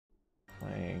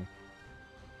playing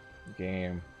a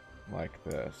game like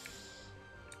this.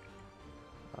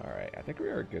 Alright, I think we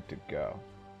are good to go.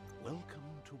 Welcome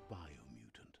to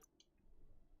Biomutant.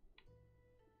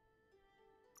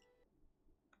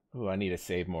 Ooh, I need to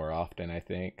save more often, I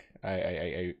think.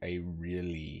 I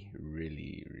really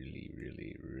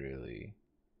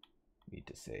need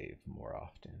to save more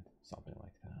often. Something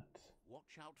like that.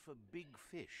 Watch out for big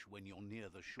fish when you're near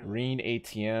the shore. Green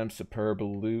ATM, superb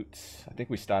loot. I think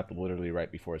we stopped literally right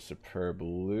before superb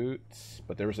loot.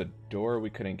 But there was a door we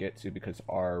couldn't get to because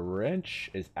our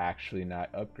wrench is actually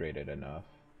not upgraded enough.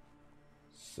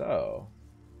 So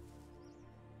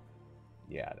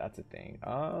yeah, that's a thing.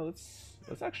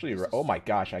 Let's actually. Oh my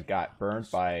gosh, I got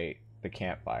burned by the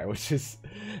campfire, which is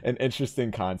an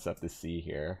interesting concept to see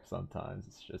here. Sometimes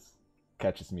it's just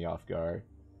catches me off guard.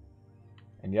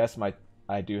 And yes,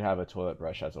 I do have a toilet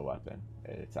brush as a weapon.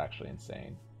 It's actually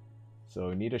insane. So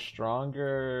we need a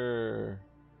stronger.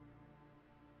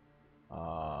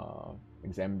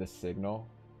 Examine the signal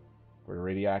for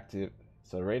radioactive.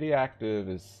 So radioactive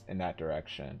is in that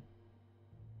direction.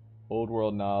 Old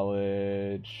world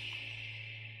knowledge.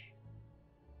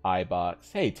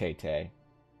 iBox. Hey Tay Tay.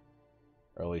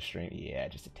 Early stream. Yeah,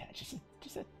 just a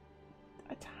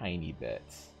tiny bit.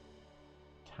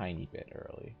 Tiny bit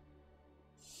early.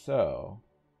 So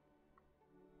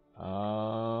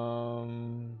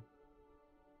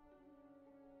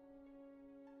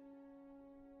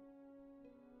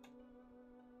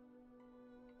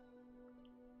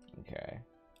okay.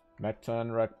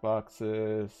 Mecton rec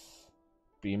boxes.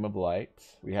 Beam of light.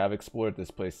 We have explored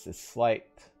this place a slight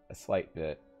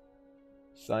bit.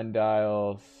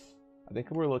 Sundials. I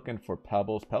think we're looking for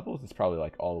pebbles. Pebbles is probably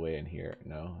like all the way in here.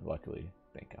 No, luckily,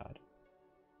 thank God.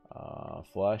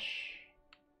 Flush.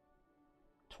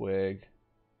 Twig.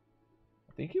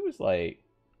 I think it was like.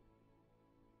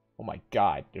 Oh my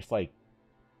God! There's like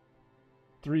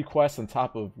 3 quests on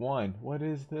top of 1. What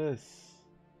is this?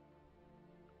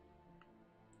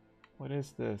 What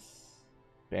is this?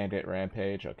 Bandit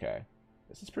Rampage. Okay,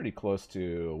 this is pretty close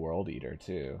to World Eater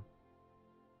too.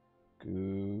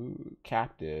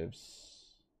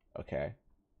 Captives. Okay.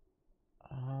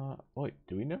 Wait,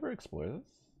 do we never explore this?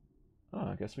 Oh,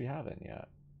 I guess we haven't yet.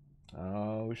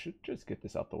 We should just get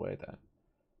this out the way then.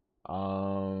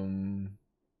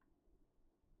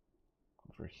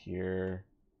 Over here.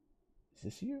 Is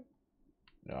this you?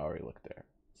 No, I already looked there.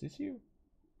 Is this you?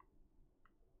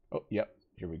 Oh, yep.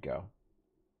 Here we go.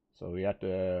 So we have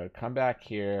to come back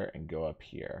here and go up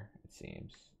here, it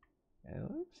seems. And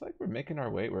it looks like we're making our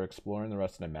way. We're exploring the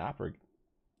rest of the map. We're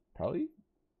probably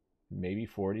maybe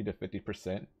 40 to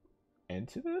 50%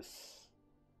 into this,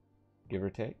 give or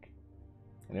take.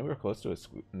 And then we're close to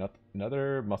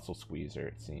another muscle squeezer,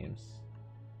 it seems.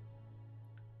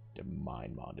 The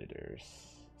mind monitors,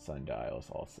 sundials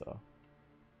also.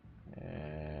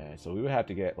 And so we would have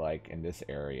to get like in this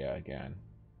area again.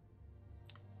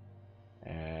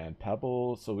 And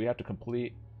pebbles, so we have to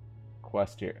complete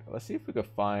quest here. Let's see if we could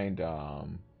find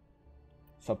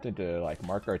something to like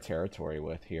mark our territory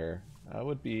with here. That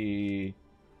would be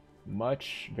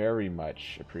very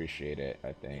much appreciated,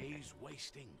 I think. Days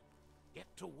wasting. Get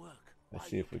to work. Let's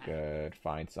see if we could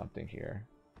find something here.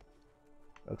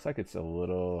 Looks like it's a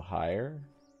little higher.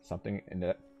 Something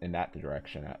in that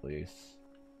direction at least.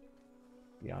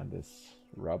 Beyond this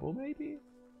rubble maybe?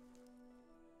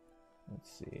 Let's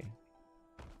see.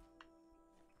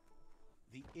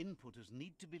 The inputters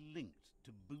need to be linked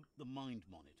to boot the mind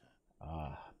monitor.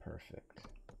 Ah, perfect.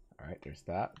 Alright, there's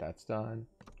that. That's done.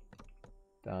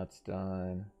 That's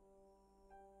done.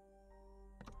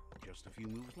 Just a few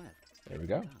moves left. There we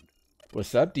go.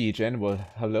 What's up, Degen? Well,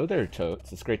 hello there,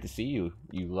 Totes. It's great to see you,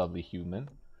 you lovely human.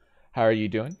 How are you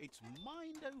doing? It's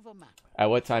mind over matter. At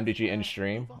what time did you end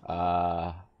stream?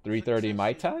 3:30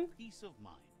 my time? Peace of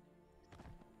mind.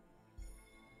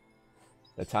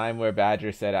 The time where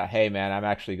Badger said, hey man, I'm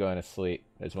actually going to sleep,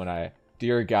 is when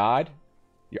Dear God?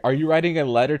 Are you writing a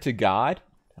letter to God?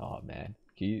 Oh man.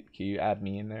 Can you add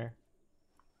me in there?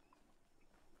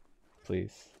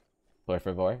 Please. Por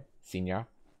favor. Senor.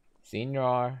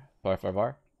 Senor. Por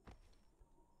favor.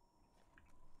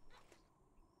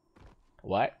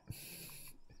 What?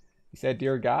 He said,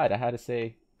 Dear God. I had to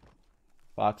say,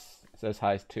 Fox says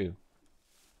hi too.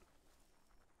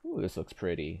 Ooh, this looks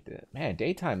pretty. Man,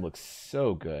 daytime looks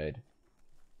so good.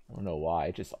 I don't know why.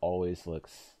 It just always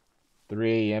looks...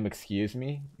 3 a.m. Excuse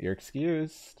me? You're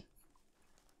excused.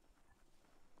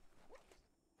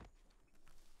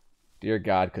 Dear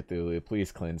God, Cthulhu,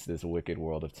 please cleanse this wicked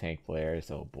world of tank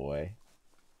players. Oh boy.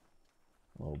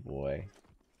 Oh boy.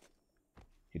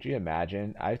 Could you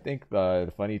imagine? I think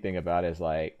the funny thing about it is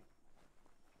like...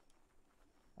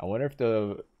 I wonder if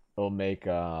they'll make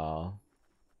Hecarim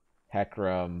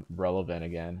relevant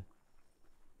again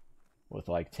with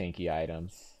like tanky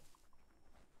items.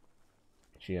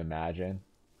 Could you imagine?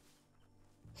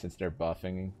 Since they're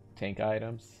buffing tank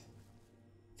items,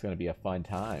 it's gonna be a fun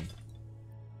time.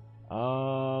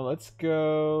 Let's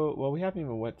go. Well, we haven't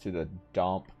even went to the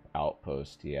Domp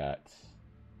outpost yet.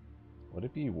 Would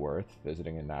it be worth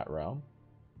visiting in that realm?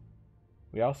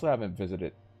 We also haven't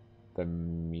visited the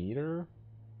meter.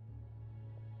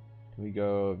 Can we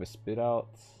go Vispit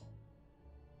out?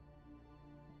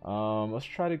 Let's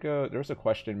try to go. There's a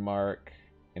question mark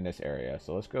in this area,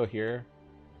 so let's go here,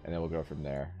 and then we'll go from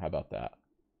there. How about that?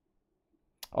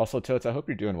 Also, Totes, I hope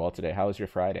you're doing well today. How was your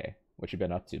Friday? What you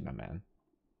been up to, my man?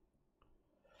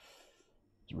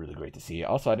 It's really great to see you.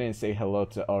 Also, I didn't say hello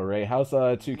to Ray. How's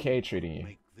 2K treating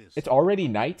you? It's already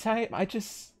nighttime? I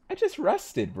just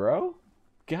rested, bro.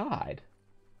 God.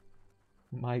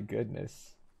 My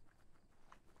goodness.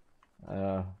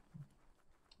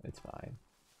 It's fine.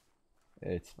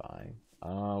 It's fine.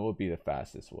 Will be the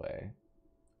fastest way.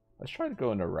 Let's try to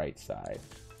go on the right side.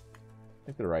 I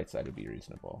think the right side would be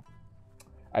reasonable.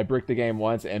 I bricked the game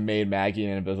once and made Maggie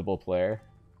an invisible player.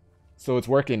 So it's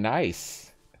working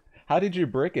nice. How did you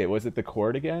brick it? Was it the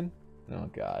cord again? Oh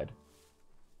god.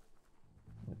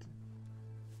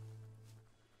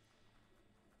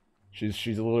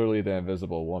 She's literally the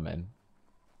invisible woman.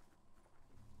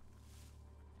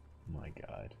 Oh my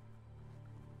god.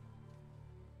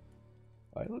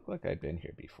 I look like I've been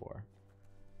here before.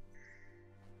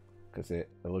 Because it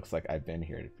looks like I've been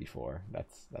here before.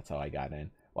 That's how I got in.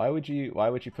 Why would you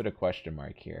put a question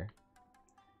mark here?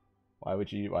 Why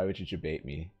would you debate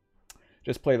me?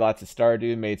 Just played lots of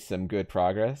Stardew, made some good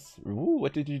progress. Ooh,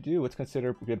 what did you do? What's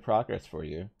considered good progress for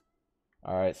you?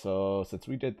 Alright, so since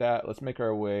we did that, let's make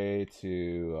our way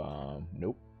to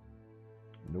nope.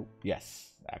 Nope.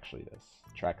 Yes, actually this.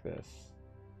 Track this.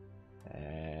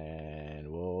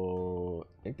 And we'll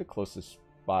I think the closest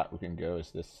spot we can go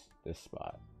is this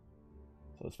spot.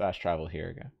 So let's fast travel here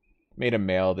again. Made a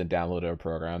male, then downloaded a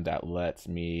program that lets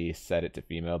me set it to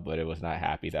female, but it was not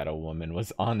happy that a woman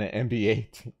was on the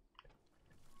NBA team.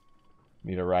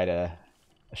 Need to write a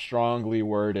strongly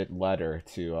worded letter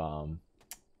to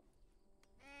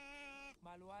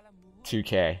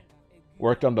 2K.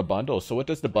 Worked on the bundles. So what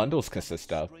does the bundles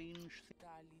consist of?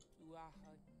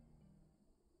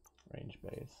 Range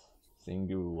base.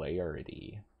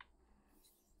 Singularity.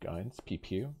 Guns. Pew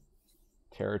pew.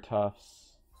 Terror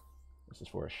tufts. This is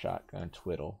for a shotgun.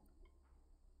 Twiddle.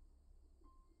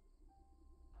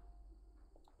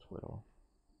 Twiddle.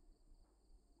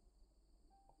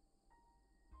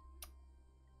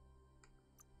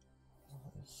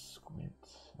 Squint.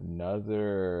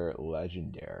 Another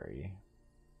legendary.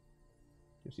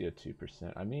 Gives you a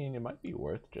 2%. I mean, it might be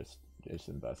worth just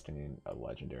investing in a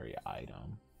legendary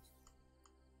item.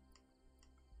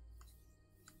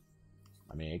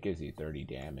 I mean, it gives you 30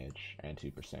 damage and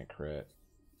 2% crit.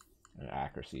 And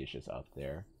accuracy is just up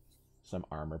there. Some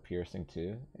armor piercing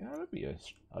too. Yeah, that would be a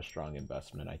strong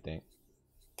investment, I think.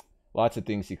 Lots of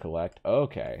things you collect.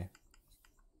 Okay.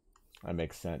 That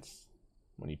makes sense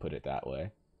when you put it that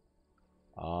way.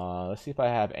 Let's see if I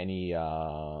have any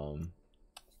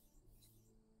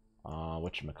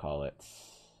whatchamacallit.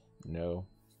 No.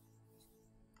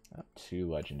 Not 2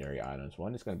 legendary items.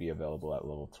 One is going to be available at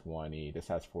level 20. This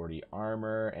has 40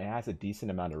 armor and it has a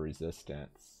decent amount of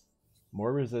resistance.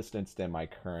 More resistance than my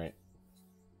current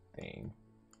thing.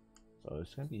 So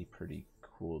it's going to be pretty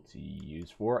cool to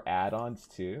use. 4 add-ons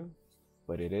too.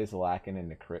 But it is lacking in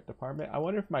the crit department. I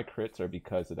wonder if my crits are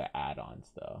because of the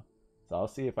add-ons though. So I'll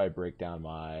see if I break down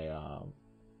my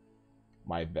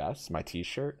my vest, my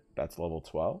t-shirt. That's level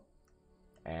 12.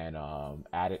 And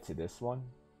add it to this one.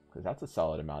 Because that's a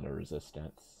solid amount of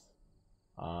resistance.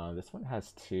 This one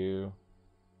has 2.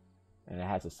 And it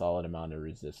has a solid amount of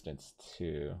resistance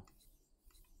too.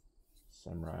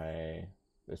 Samurai.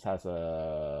 This has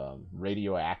a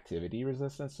radioactivity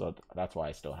resistance, so that's why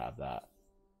I still have that.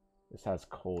 This has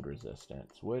cold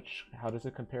resistance, which, how does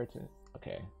it compare to?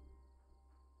 Okay.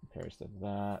 Compares to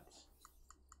that.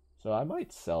 So I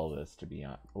might sell this to be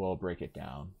on, well, break it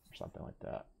down or something like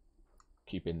that.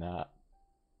 Keeping that.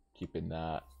 Keeping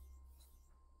that.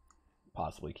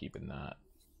 Possibly keeping that.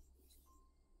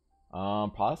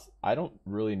 I don't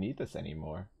really need this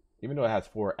anymore, even though it has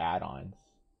 4 add-ons.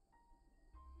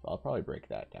 So I'll probably break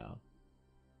that down.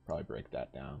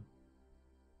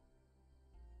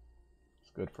 It's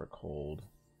good for cold.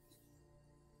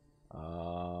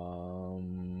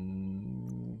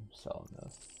 Selling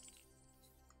this.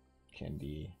 Can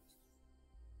be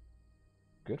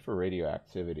good for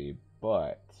radioactivity,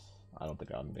 but I don't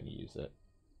think I'm gonna use it.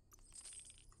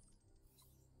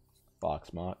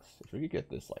 Fox Mox. If we could get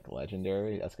this like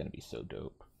legendary, that's gonna be so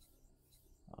dope.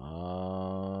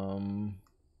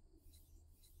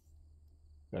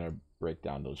 Gonna break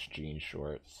down those jean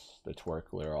shorts. The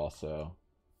Twerkler also.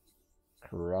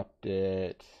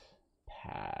 Corrupted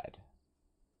pad.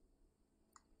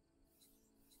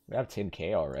 We have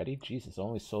 10k already? Jesus,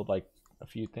 only sold like a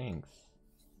few things.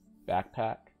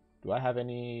 Backpack. Do I have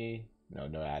any? No,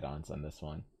 no add-ons on this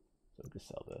one. So we can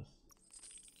sell this.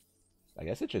 I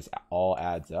guess it just all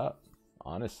adds up,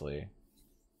 honestly.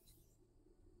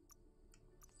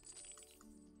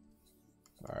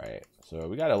 Alright, so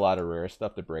we got a lot of rare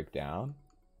stuff to break down.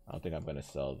 I don't think I'm going to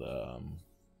sell the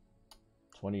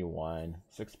 21,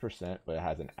 6%, but it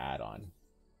has an add-on.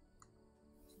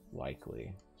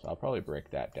 Likely. So I'll probably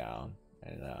break that down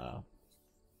and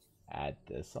add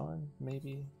this on,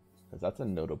 maybe? Because that's a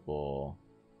notable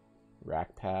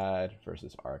rack pad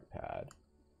versus arc pad.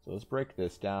 So let's break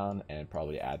this down and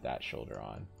probably add that shoulder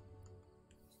on.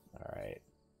 Alright.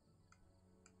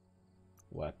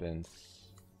 Weapons.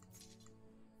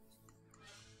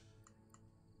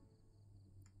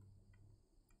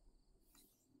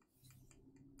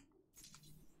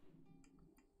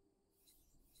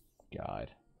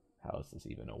 God, how is this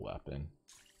even a weapon?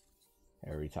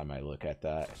 Every time I look at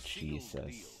that,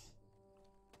 Jesus.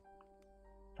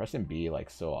 Pressing B like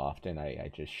so often, I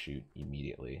just shoot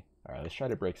immediately. Alright, let's try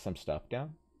to break some stuff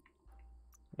down.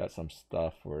 We got some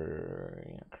stuff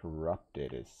where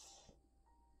corrupted is.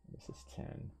 This is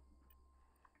 10.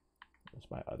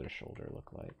 What's my other shoulder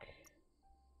look like?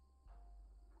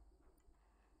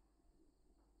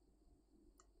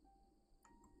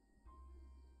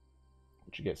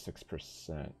 But you get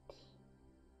 6%.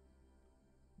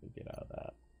 You get out of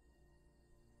that.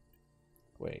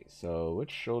 Wait, so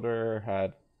which shoulder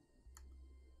had...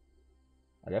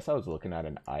 I guess I was looking at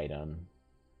an item.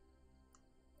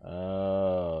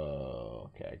 Oh,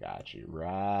 okay, I got you.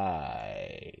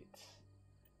 Right.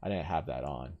 I didn't have that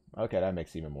on. Okay, that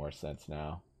makes even more sense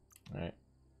now. Alright.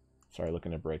 Sorry,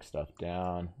 looking to break stuff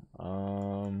down.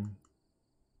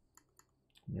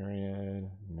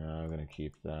 Myriad. No, I'm gonna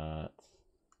keep that.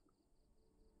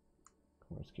 Of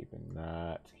course, keeping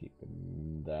that.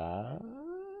 Keeping that.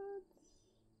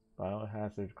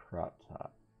 Biohazard crop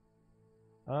top.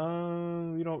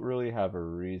 We don't really have a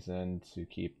reason to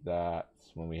keep that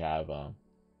when we have a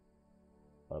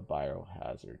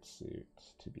biohazard suit,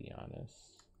 to be honest.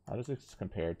 How does this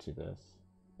compare to this?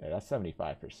 Yeah, that's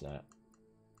 75%.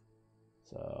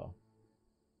 So,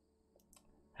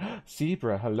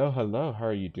 Zebra, hello, hello. How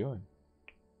are you doing?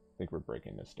 I think we're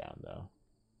breaking this down though.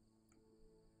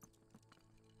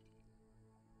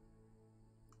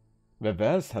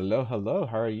 Vivez, hello, hello.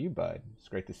 How are you, bud? It's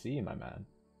great to see you, my man.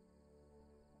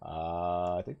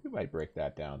 I think we might break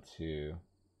that down too.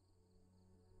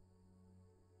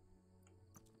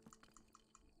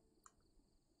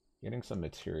 Getting some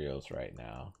materials right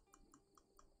now.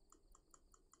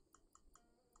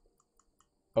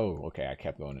 Oh, okay, I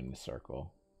kept going in the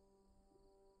circle.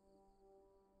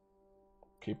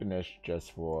 Keeping this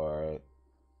just for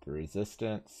the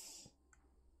resistance.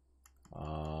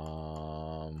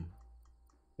 I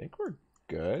think we're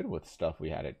good with stuff we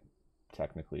had to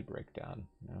technically break down,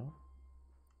 no?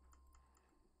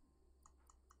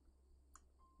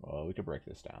 Well, we could break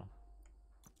this down.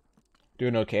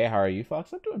 Doing okay, how are you,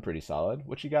 Fox? I'm doing pretty solid.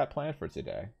 What you got planned for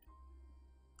today?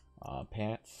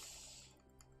 Pants.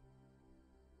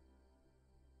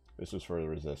 This was for the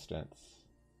resistance.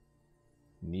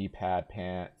 Knee pad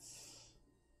pants.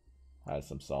 Has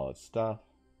some solid stuff.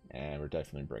 And we're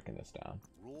definitely breaking this down.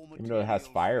 Even though it has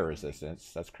fire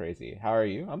resistance, that's crazy. How are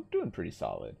you? I'm doing pretty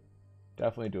solid.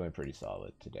 Definitely doing pretty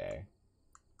solid today.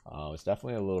 It's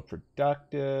definitely a little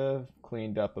productive.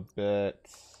 Cleaned up a bit.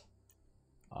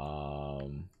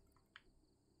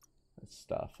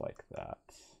 Stuff like that.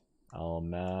 Owl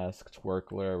mask,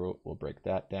 Twerkler, we'll break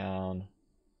that down.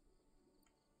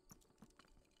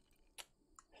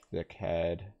 Thick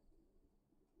head,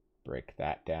 break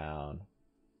that down.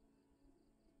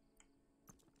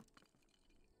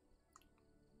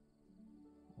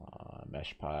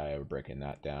 Mesh pie, we're breaking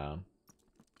that down.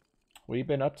 What you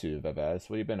been up to, Vivez?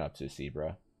 What you been up to,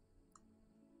 Zebra?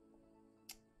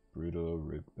 Bruto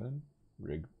Rigbun?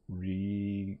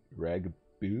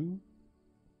 Regboo? Is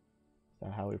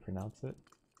that how we pronounce it?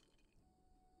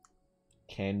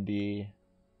 Candy.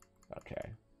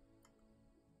 Okay.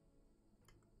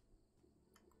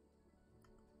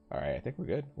 Alright, I think we're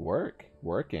good.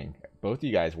 Working. Both of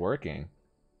you guys working.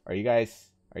 Are you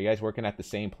guys working at the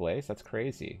same place? That's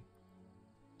crazy.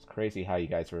 It's crazy how you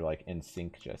guys were like in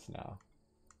sync just now.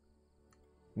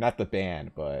 Not the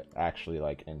band, but actually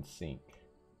like in sync.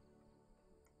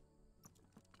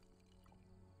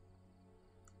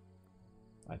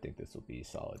 I think this will be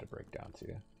solid to break down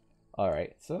too.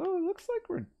 Alright, so it looks like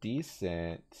we're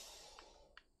decent.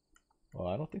 Well,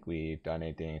 I don't think we've done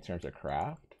anything in terms of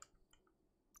craft.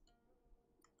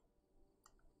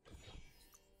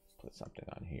 Put something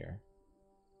on here.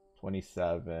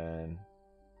 27.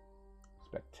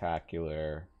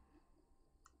 Spectacular.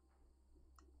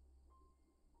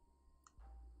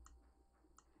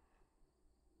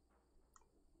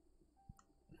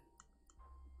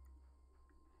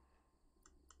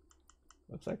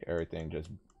 Looks like everything just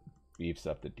beefs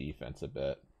up the defense a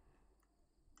bit.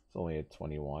 It's only at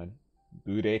 21.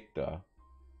 Burrito.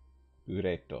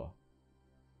 Burrito.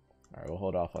 Alright, we'll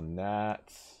hold off on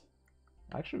that.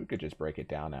 Actually, we could just break it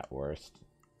down at worst.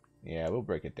 Yeah, we'll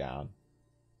break it down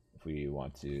if we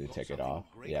want to take it off.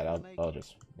 Yeah, I'll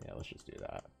just, yeah, let's just do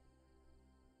that.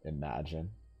 Imagine.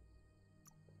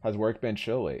 Has work been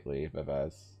chill lately,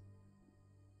 Vivez?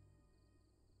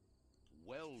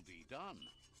 Well be done.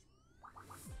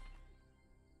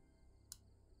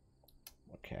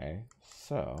 Okay,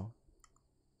 so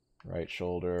right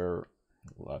shoulder,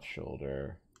 left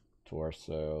shoulder,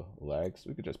 torso, legs.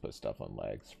 We could just put stuff on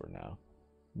legs for now.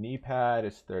 Knee pad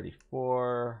is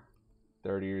 34,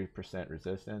 30%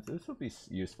 resistance. This will be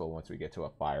useful once we get to a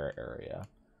fire area.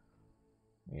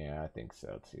 Yeah, I think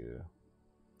so too.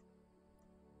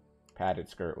 Padded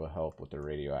skirt will help with the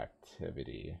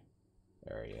radioactivity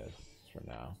areas for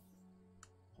now.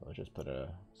 So let's just put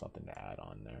something to add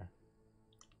on there.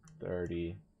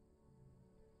 30.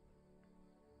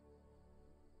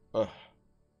 Ugh.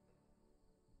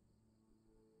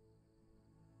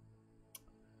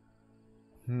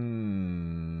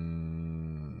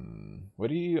 What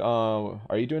do you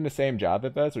are you doing the same job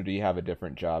at Vez, or do you have a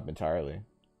different job entirely?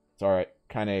 It's alright,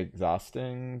 kinda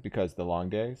exhausting because the long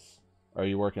days. Are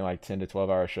you working like 10 to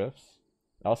 12-hour shifts?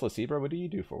 Also, Sebra, what do you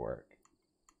do for work?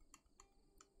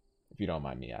 If you don't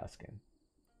mind me asking.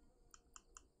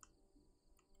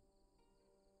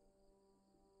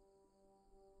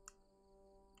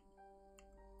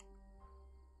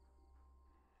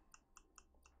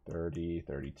 $30,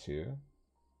 $32.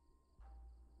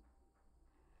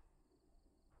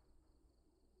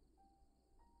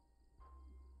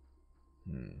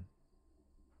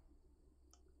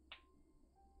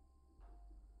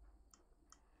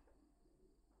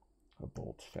 A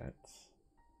bolt fence.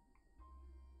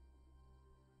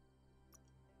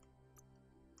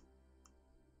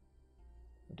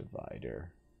 A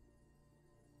divider.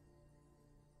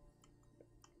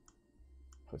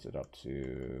 Puts it up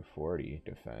to 40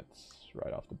 defense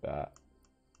right off the bat.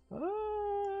 I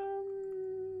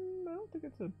don't think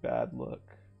it's a bad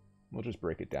look. We'll just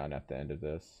break it down at the end of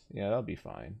this. Yeah, that'll be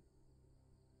fine.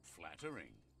 Flattering.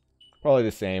 Probably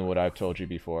the same what I've told you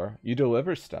before. You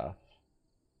deliver stuff.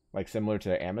 Like similar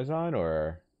to Amazon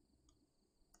or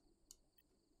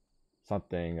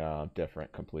something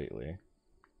different completely.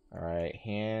 Alright,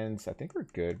 hands. I think we're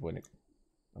good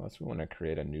unless we want to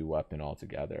create a new weapon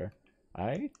altogether.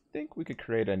 I think we could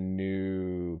create a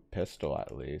new pistol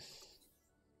at least.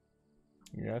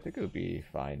 Yeah, I think it would be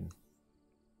fine.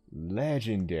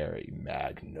 Legendary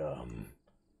Magnum.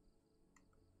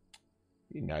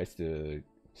 Be nice to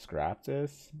scrap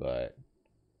this, but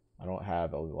I don't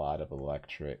have a lot of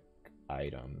electric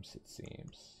items, it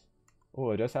seems.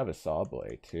 Oh, it does have a saw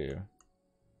blade too.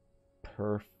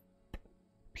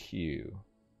 Pew.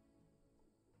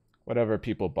 Whatever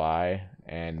people buy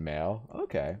and mail.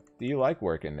 Okay. Do you like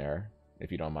working there?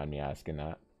 If you don't mind me asking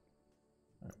that.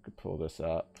 I could pull this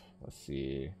up. Let's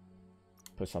see.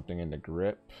 Put something in the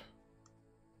grip.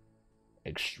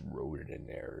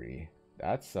 Extraordinary.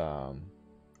 That's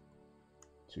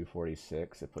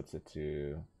 246. It puts it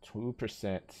to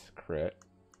 2% crit.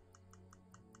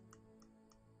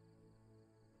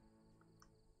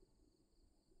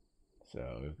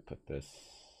 So we put this.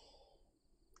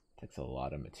 Takes a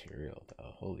lot of material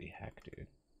though. Holy heck, dude.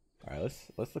 Alright,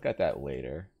 let's look at that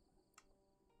later.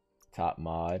 Top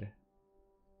mod.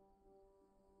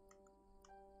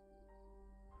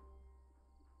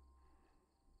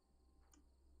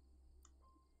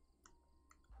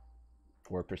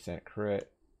 %4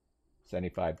 crit.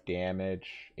 75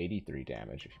 damage. 83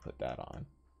 damage if you put that on.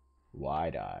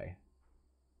 Wide eye.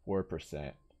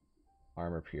 4%.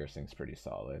 Armor piercing's pretty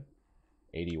solid.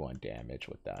 81 damage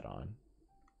with that on.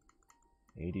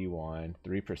 81,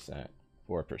 3%,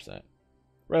 4%.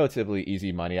 Relatively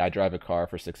easy money. I drive a car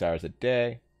for 6 hours a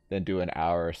day, then do an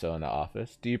hour or so in the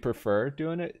office. Do you prefer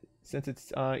doing it since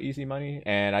it's easy money?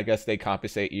 And I guess they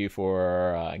compensate you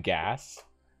for gas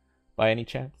by any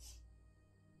chance?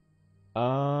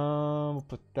 We'll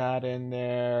put that in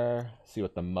there. See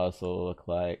what the muzzle look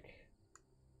like.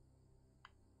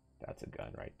 That's a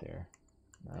gun right there.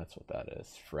 That's what that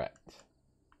is. Fret.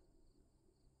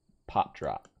 Pop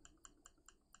drop.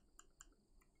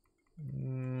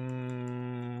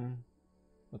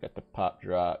 Look at the pop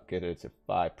drop. Get it to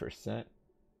 5%.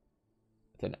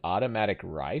 It's an automatic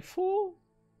rifle?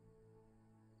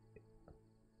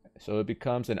 So it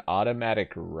becomes an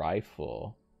automatic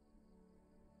rifle.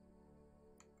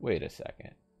 Wait a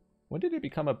second. When did it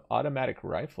become an automatic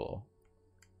rifle?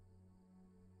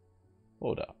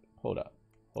 Hold up. Hold up.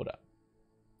 Hold up.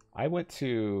 I went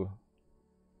to...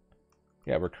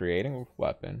 Yeah, we're creating a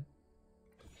weapon.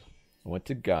 I went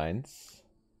to guns.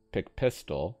 Pick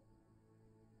pistol.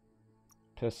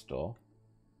 Pistol.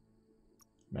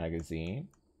 Magazine.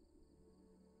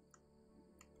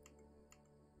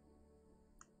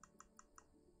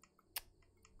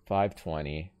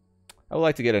 $520. I would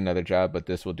like to get another job, but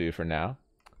this will do for now.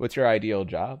 What's your ideal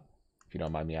job? If you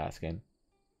don't mind me asking.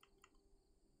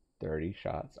 30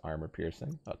 shots. Armor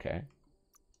piercing. Okay.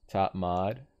 Top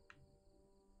mod.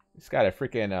 It's got a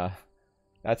freaking...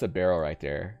 that's a barrel right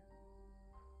there.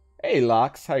 Hey,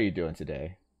 Lox. How you doing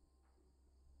today?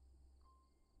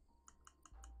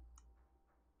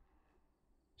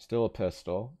 Still a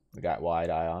pistol. We got wide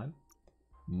eye on.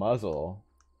 Muzzle.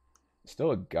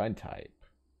 Still a gun type.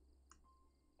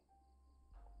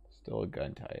 Still a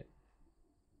gun type.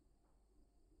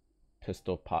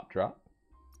 Pistol pop drop.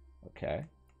 Okay.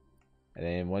 And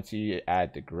then once you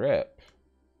add the grip,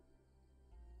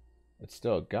 it's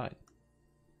still a gun.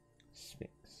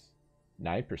 Sphinx.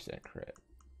 9% crit.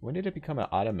 When did it become an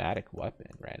automatic weapon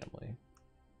randomly?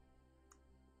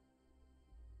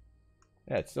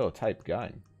 Yeah, it's still a type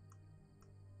gun.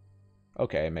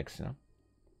 Okay, it makes sense.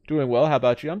 Doing well. How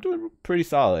about you? I'm doing pretty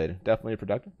solid. Definitely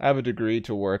productive. I have a degree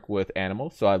to work with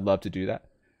animals, so I'd love to do that.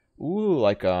 Ooh,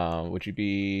 like would you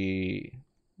be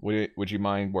would you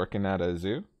mind working at a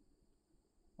zoo?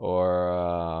 Or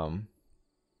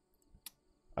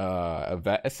a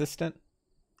vet assistant?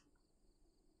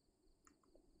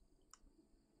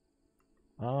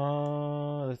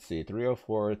 Let's see.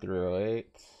 304,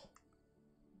 308.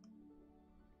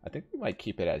 I think we might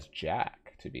keep it as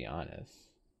Jack, to be honest.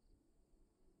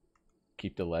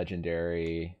 Keep the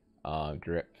legendary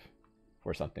grip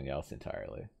for something else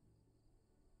entirely.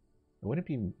 It would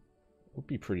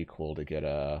be pretty cool to get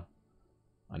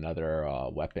another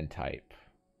weapon type.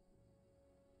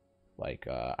 Like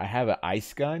I have an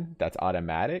ice gun that's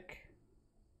automatic.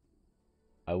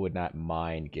 I would not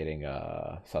mind getting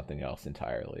something else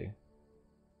entirely.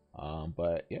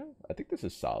 But yeah, I think this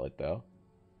is solid though.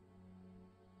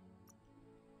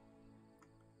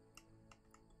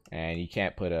 And you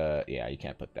can't put you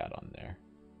can't put that on there.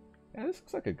 Yeah, this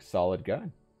looks like a solid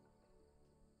gun.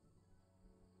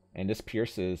 And this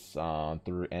pierces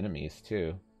through enemies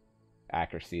too.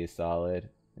 Accuracy is solid.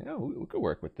 Yeah, we could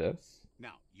work with this.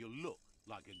 Now, you look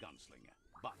like a gunslinger,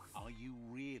 but are you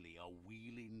really a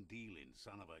wheeling, dealing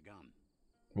son of a gun?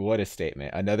 What a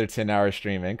statement. Another 10-hour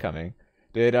stream incoming.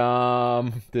 Did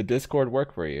Discord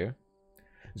work for you?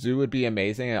 Zoo would be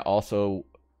amazing, and also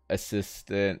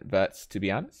assistant vets, to be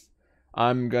honest.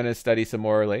 I'm gonna study some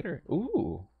more later.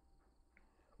 Ooh.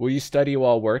 Will you study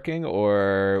while working,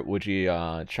 or would you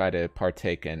try to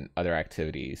partake in other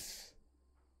activities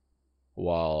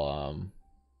while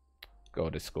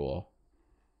going to school?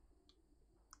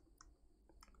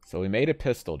 So we made a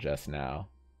pistol just now.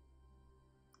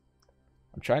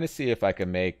 I'm trying to see if I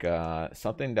can make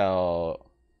something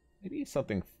that'll... Maybe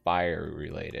something fire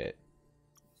related.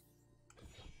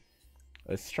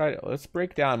 Let's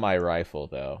break down my rifle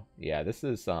though. Yeah, this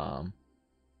is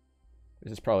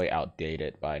probably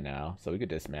outdated by now, so we could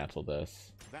dismantle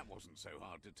this. That wasn't so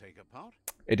hard to take apart.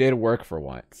 It did work for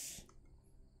once.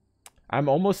 I'm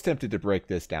almost tempted to break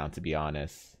this down, to be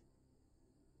honest.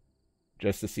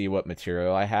 Just to see what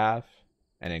material I have,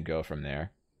 and then go from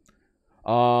there.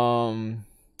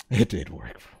 It did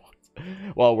work for once.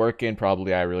 While working,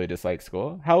 probably I really dislike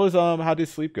school. How did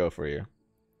sleep go for you?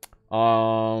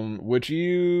 Would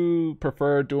you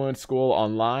prefer doing school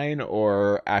online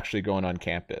or actually going on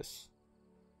campus?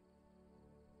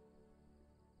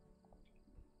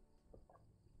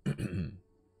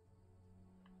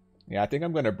 Yeah, I think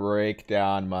I'm gonna break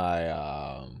down my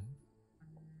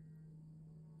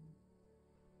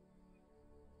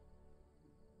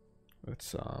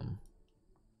let's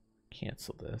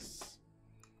cancel this.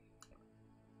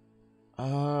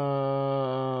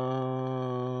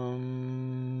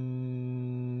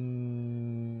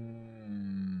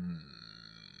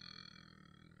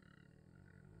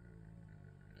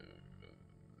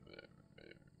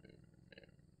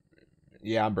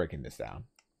 Yeah, I'm breaking this down.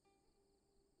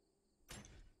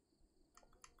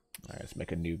 Alright, let's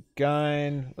make a new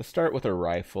gun. Let's start with a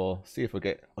rifle. See if we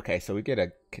get... Okay, so we get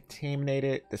a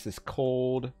contaminated. This is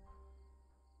cold.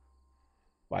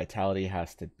 Vitality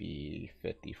has to be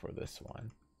 50 for this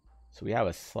one. So we have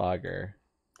a slugger.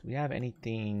 Do we have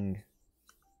anything...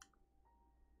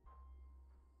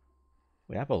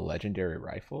 We have a legendary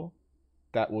rifle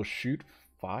that will shoot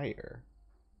fire.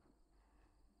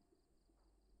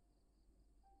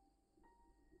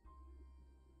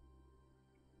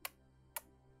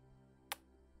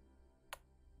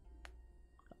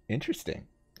 Interesting.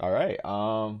 All right.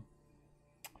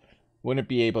 Wouldn't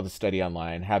be able to study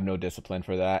online. Have no discipline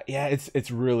for that. Yeah, it's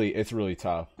really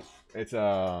tough. It's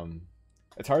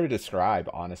hard to describe,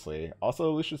 honestly.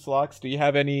 Also, Lucius Locks, do you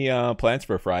have any plans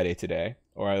for Friday today?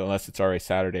 Or unless it's already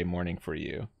Saturday morning for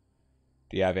you.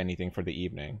 Do you have anything for the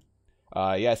evening?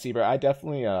 Yeah, Seaber, I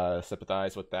definitely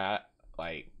sympathize with that.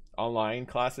 Like, online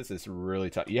classes is really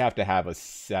tough. You have to have a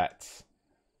set,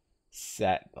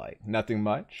 like, nothing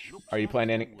much. Are you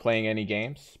playing any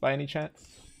games by any chance?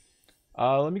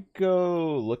 Let me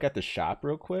go look at the shop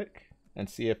real quick and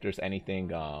see if there's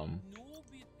anything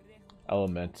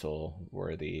elemental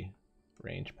worthy.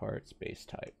 Range parts, base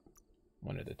type.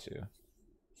 One of the two.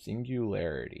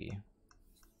 Singularity.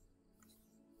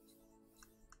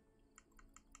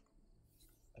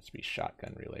 Must be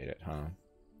shotgun related, huh?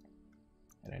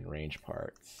 And then range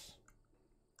parts.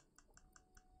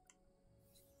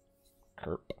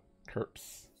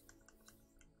 Kerps.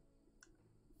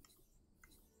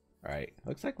 Alright,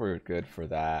 looks like we're good for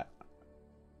that.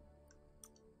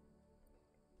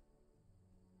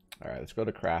 Alright, let's go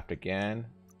to craft again.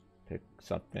 Pick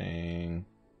something.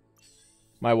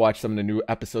 Might watch some of the new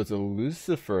episodes of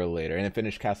Lucifer later and then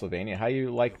finish Castlevania. How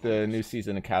you like the new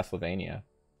season of Castlevania?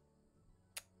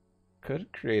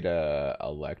 Could create a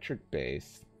electric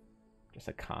base. Just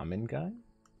a common gun?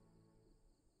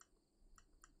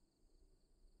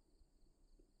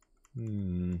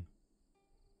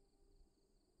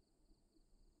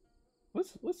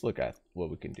 Let's look at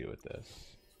what we can do with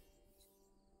this.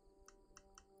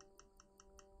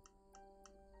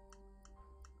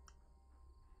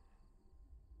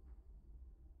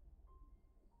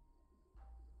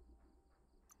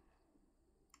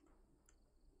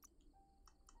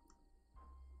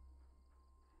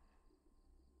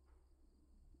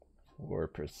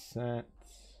 4%.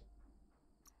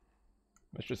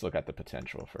 Let's just look at the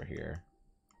potential for here.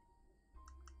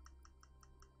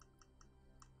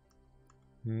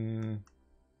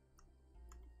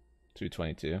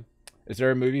 222. Is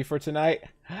there a movie for tonight?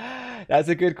 That's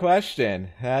a good question.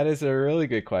 That is a really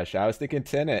good question. I was thinking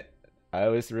Tenet. I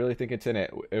was really thinking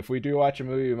Tenet. If we do watch a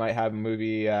movie, we might have a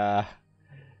movie,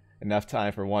 enough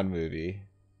time for one movie.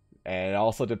 And it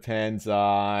also depends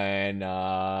on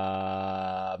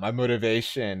my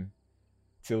motivation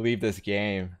to leave this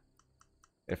game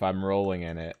if I'm rolling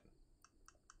in it.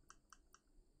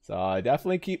 So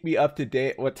definitely keep me up to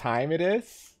date what time it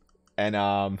is.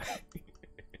 And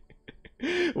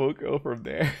we'll go from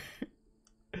there.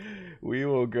 We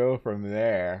will go from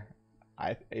there.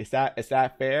 Is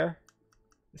that fair?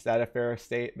 Is that a fair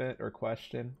statement or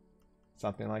question?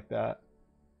 Something like that.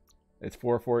 It's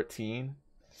 4:14.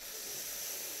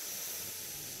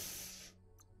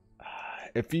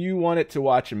 If you wanted to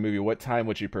watch a movie, what time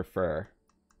would you prefer?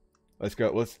 Let's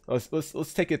go.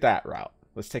 Let's take it that route.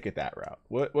 Let's take it that route.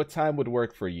 What time would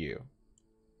work for you?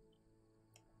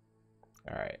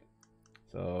 All right.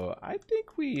 So I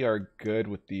think we are good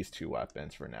with these two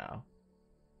weapons for now.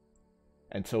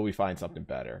 Until we find something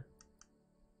better.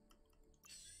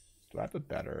 Do I have a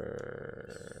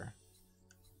better...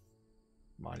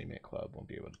 Monument Club won't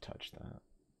be able to touch that.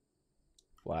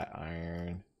 Flat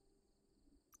iron.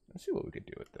 Let's see what we could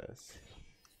do with this.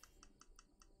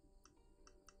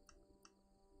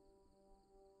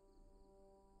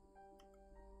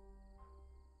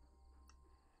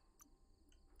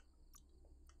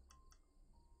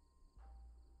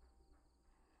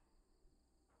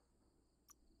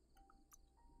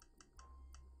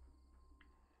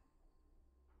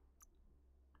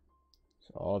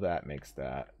 So all that makes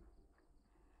that.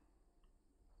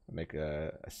 Make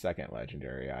a second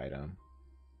legendary item.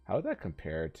 How would that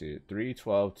compare to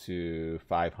 312 to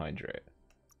 500?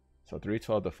 So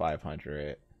 312 to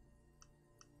 500.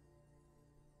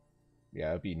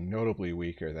 Yeah, it'd be notably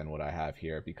weaker than what I have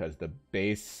here because the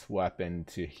base weapon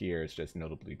to here is just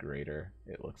notably greater,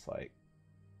 it looks like.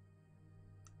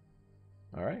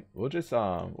 All right, we'll just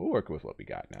we'll work with what we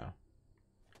got now.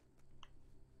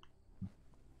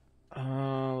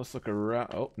 Let's look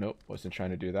around. Oh, nope, wasn't trying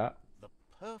to do that. The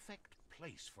perfect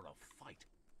place for a fight.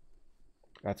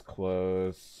 That's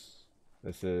close.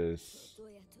 This is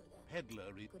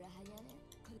peddler is...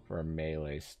 For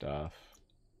melee stuff.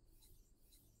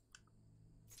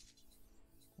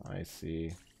 I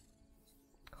see.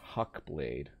 Huck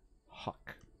blade.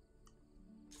 Huck.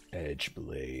 Edge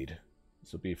blade.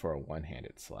 This will be for a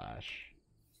one-handed slash.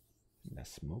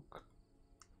 Nesmoke.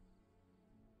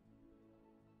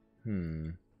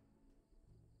 I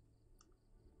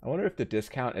wonder if the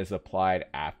discount is applied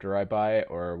after I buy it,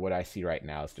 or what I see right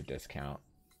now is the discount.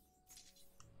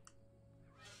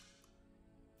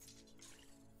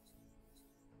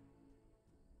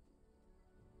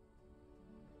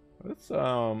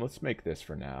 Let's make this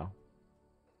for now.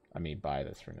 I mean, buy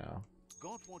this for now.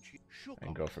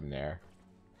 And go from there.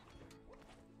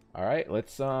 Alright,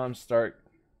 let's start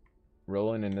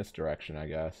rolling in this direction, I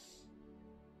guess.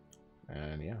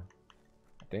 And yeah.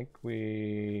 I think if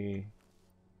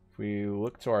we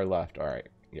look to our left, alright.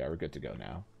 Yeah, we're good to go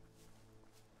now.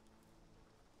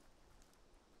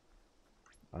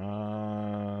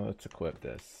 Let's equip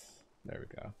this. There we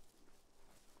go.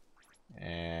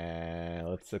 And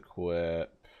let's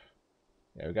equip...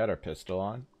 Yeah, we got our pistol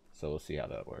on, so we'll see how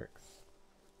that works.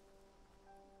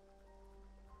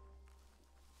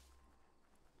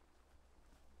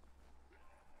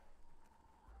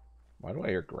 Why do I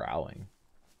hear growling?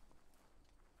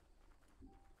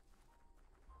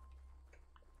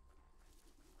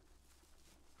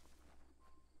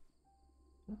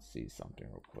 Let's see something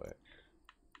real quick.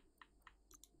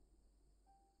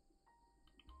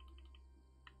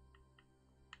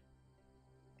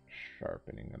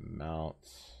 Sharpening amount,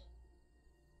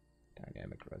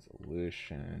 dynamic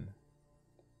resolution,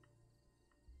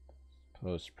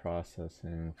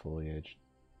 post-processing, foliage,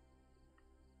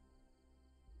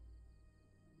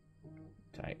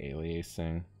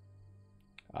 anti-aliasing,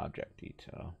 object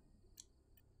detail.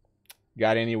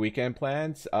 Got any weekend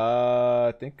plans?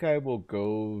 I think I will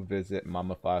go visit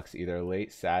Mama Fox either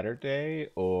late Saturday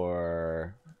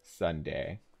or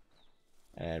Sunday.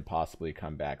 And possibly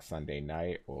come back Sunday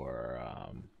night or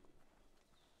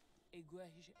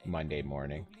Monday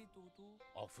morning.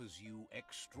 Offers you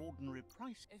extraordinary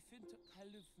price.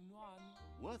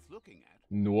 Worth looking at.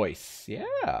 Nice,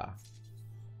 yeah.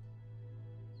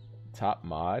 Top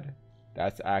mod.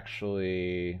 That's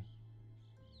actually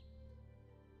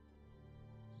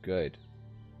good.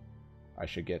 I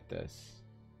should get this.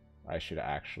 I should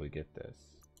actually get this.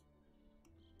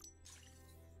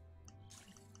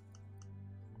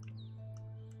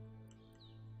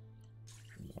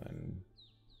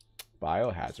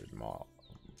 Biohazard mall.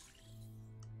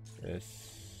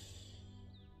 This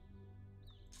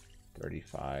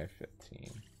 35.15.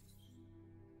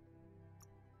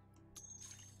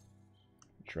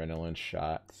 Adrenaline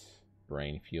shots,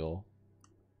 brain fuel,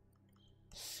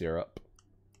 syrup.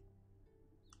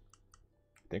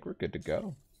 I think we're good to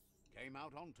go. Came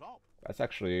out on top. That's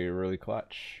actually really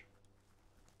clutch.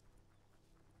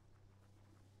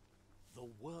 The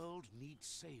world needs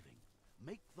saving.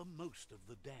 Make the most of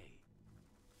the day.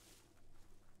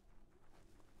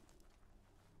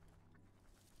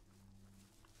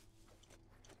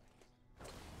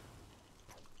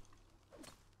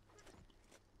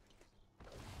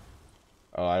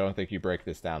 Oh, I don't think you break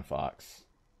this down, Fox.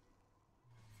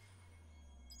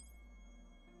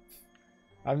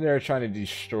 I'm there trying to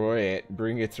destroy it,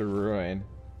 bring it to ruin.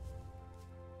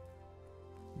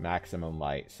 Maximum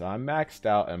light. So I'm maxed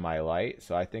out in my light,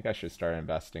 so I think I should start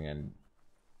investing in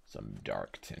some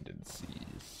dark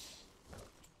tendencies.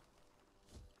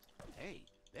 Hey,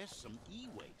 there's some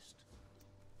e-waste.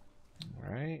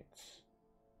 Alright.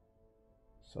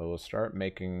 So we'll start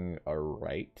making a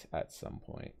right at some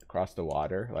point. Across the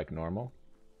water, like normal.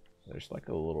 There's like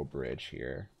a little bridge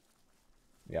here.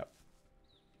 Yep.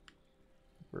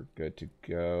 We're good to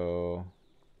go.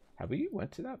 Have we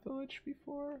went to that village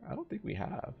before? I don't think we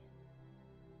have.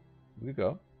 We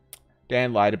go.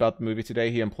 Dan lied about the movie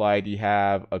today. He implied you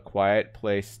have A Quiet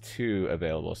Place 2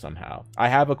 available somehow. I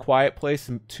have A Quiet Place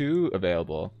 2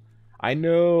 available. I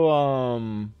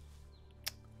know,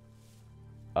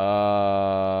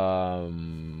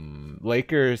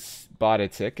 Lakers bought a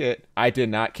ticket. I did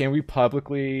not. Can we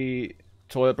publicly...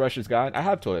 Toilet brush is gone? I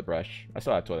have toilet brush. I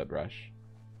still have toilet brush.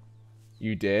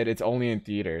 You did? It's only in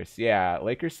theaters. Yeah,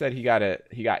 Lakers said he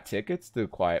got tickets to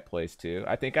Quiet Place 2.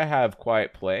 I think I have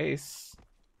Quiet Place.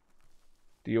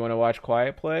 Do you want to watch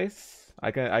Quiet Place?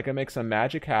 I can make some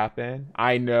magic happen.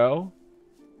 I know.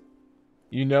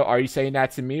 You know, are you saying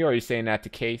that to me or are you saying that to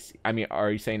Casey? I mean, are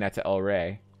you saying that to El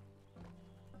Rey?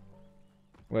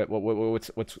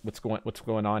 What's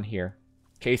going on here?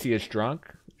 Casey is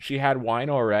drunk? She had wine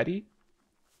already?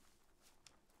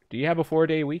 Do you have a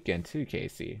 4-day weekend too,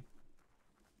 Casey?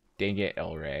 Dang it,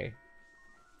 El Rey.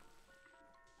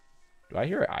 Do I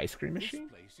hear an ice cream This machine?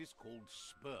 place is called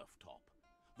Spurftop.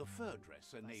 The fur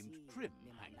dresser named Trim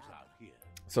hangs out here.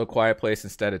 So quiet place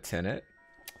instead of tenant.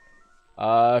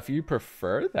 If you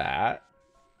prefer that.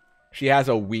 She has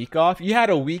a week off. You had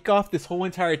a week off this whole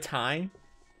entire time?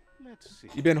 Let's see.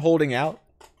 You've been holding out,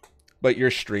 but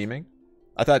you're streaming.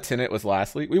 I thought Tenet was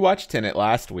last week. We watched Tenet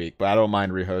last week, but I don't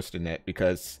mind rehosting it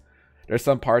because there's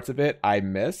some parts of it I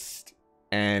missed,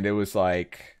 and it was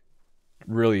like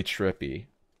really trippy.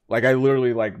 Like I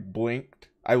literally like blinked.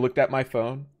 I looked at my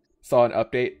phone, saw an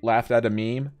update, laughed at a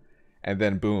meme, and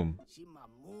then boom.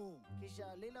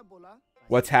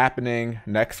 What's happening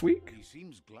next week? He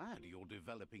seems glad you're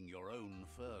developing your own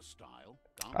fur style.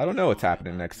 I don't know what's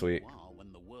happening next week.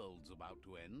 When the world's about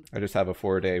to end. I just have a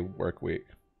 4-day work week.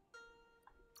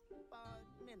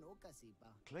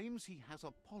 Claims he has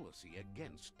a policy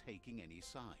against taking any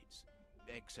sides,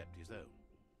 except his own.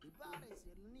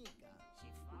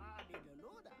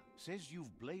 Says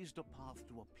you've blazed a path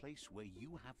to a place where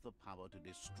you have the power to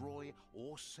destroy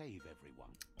or save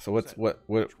everyone. So what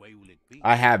which way will it be?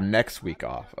 I have next week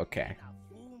off. Okay.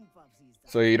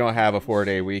 So you don't have a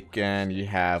 4-day weekend, you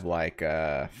have like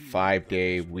a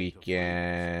 5-day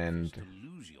weekend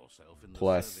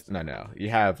plus no, you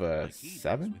have a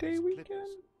 7-day weekend?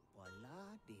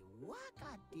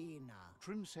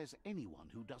 Trim says anyone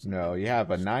who doesn't No, you have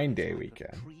a 9-day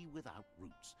weekend.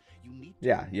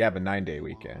 Yeah, you have a 9-day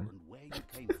weekend.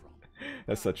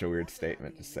 That's such a weird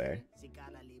statement to say.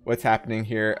 What's happening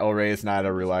here? El Rey is not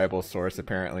a reliable source,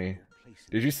 apparently.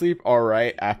 Did you sleep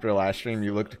alright after last stream?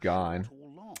 You looked gone.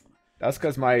 That's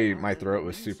because my throat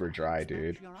was super dry,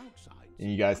 dude.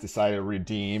 And you guys decided to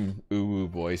redeem Uwu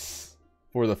voice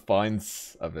for the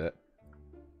funs of it.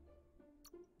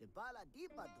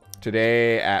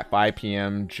 Today at 5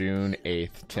 p.m. June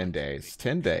 8th, 10 days.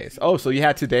 10 days. Oh, so you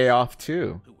had today off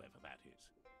too.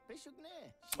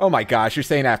 Oh my gosh, you're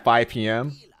saying at 5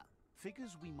 p.m.?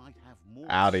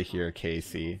 Out of here,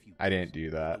 Casey. I didn't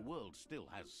do that. The world still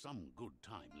has some good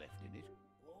time left in it.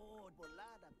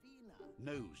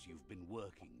 Knows you've been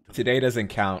working Today doesn't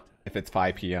count if it's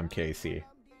 5 p.m., Casey.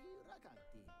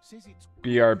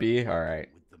 BRB? Alright.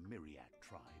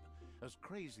 As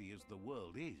crazy as the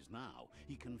world is now,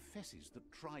 he confesses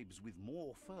that tribes with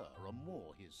more fur are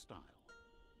more his style.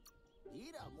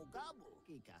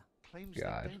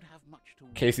 God.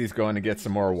 Casey's going to get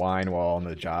some more wine while on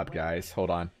the job, guys. Hold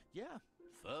on. Yeah,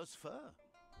 fur's fur.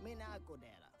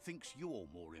 Thinks you're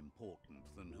more important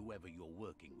than whoever you're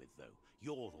working with, though.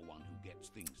 You're the one who gets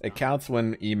things done. It counts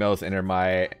when emails enter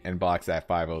my inbox at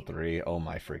 5:03. Oh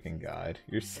my freaking god.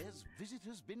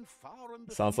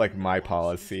 Sounds like my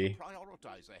policy.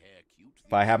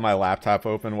 If I have my laptop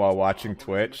open while watching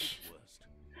Twitch,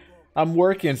 I'm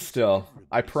working still.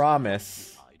 I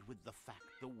promise.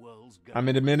 I'm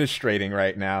administrating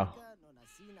right now.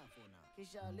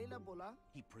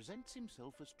 He presents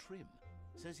himself as Trim.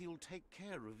 Says he'll take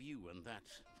care of you and that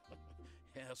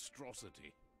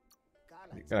haistrosity.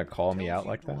 You gonna call me out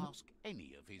like that? Ask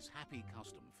any of his happy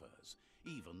custom furs,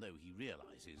 even though he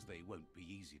realizes they won't be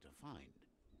easy to find.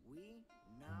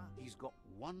 He's got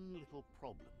one little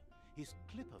problem. His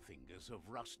clipper fingers have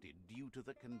rusted due to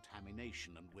the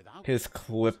contamination, and without his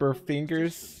clipper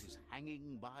fingers is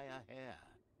hanging by a hair.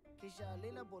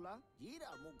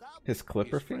 His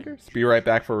clipper fingers? Be right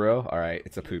back for real? Alright,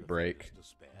 it's a poop break.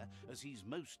 As he's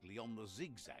mostly on the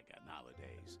zigzagger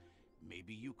nowadays.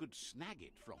 Maybe you could snag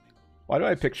it from him. Why do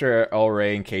I picture El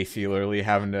Rey and Casey literally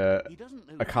having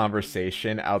a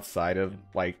conversation outside of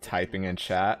like typing in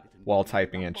chat while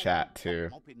typing in chat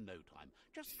too?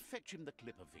 Just fetch him the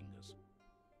clipper fingers.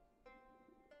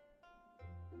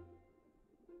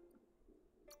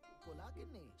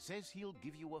 Says he'll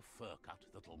give you a fur cut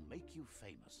that'll make you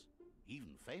famous.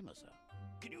 Even famouser.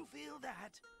 Can you feel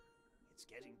that? It's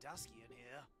getting dusky in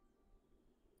here.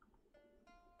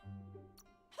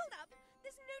 Hold up!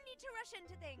 There's no need to rush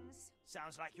into things.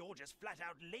 Sounds like you're just flat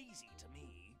out lazy to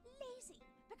me. Lazy?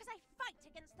 Because I fight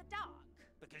against the dark.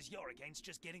 Because you're against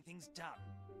just getting things done.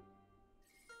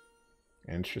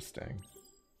 Interesting.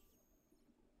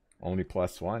 Only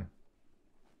 +1.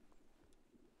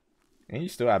 And you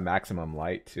still have maximum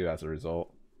light too as a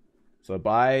result. So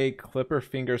buy clipper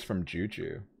fingers from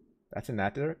Juju. That's in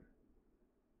that dirt?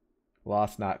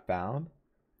 Lost not found?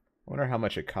 I wonder how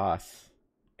much it costs.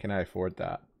 Can I afford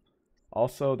that?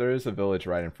 Also, there is a village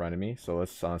right in front of me, so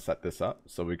let's set this up.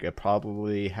 So we could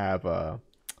probably have a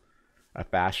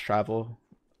fast travel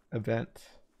event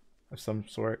of some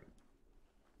sort.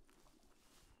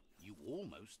 You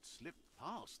almost slipped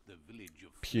past the village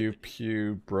of Pew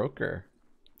Pew Broker.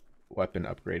 Weapon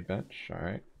upgrade bench,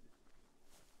 alright.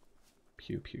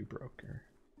 Pew Pew Broker.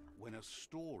 a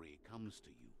story comes to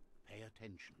you, pay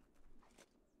attention.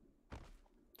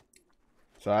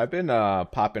 So I've been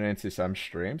popping into some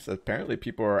streams. Apparently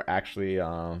people are actually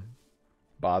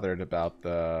bothered about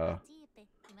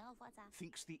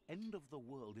Thinks the end of the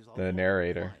world is a the lot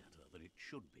narrator. quieter than it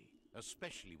should be,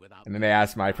 especially without. And then they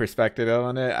asked my perspective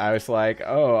on it. I was like,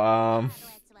 oh,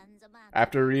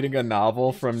 after reading a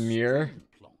novel from Nier,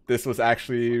 this was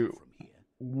actually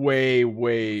way,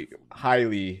 way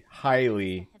highly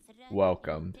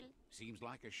welcomed. Seems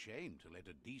like a shame to let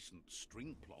a decent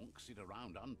string plonk sit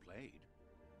around unplayed.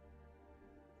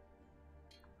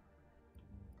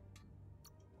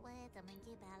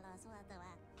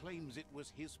 Claims it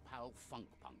was his pal Funk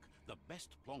Punk, the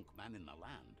best plonk man in the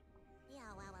land.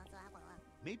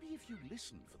 Maybe if you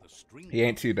listen for the string. He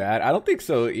ain't too bad. I don't think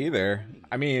so either.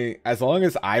 I mean, as long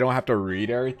as I don't have to read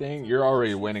everything, you're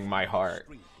already winning my heart.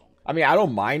 I mean, I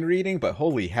don't mind reading, but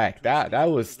holy heck, that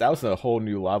was a whole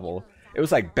new level. It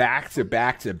was like back to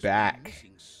back to back.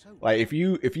 Like if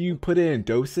you put it in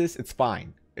doses, it's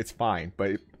fine. It's fine.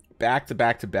 But back to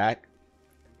back to back,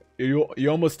 you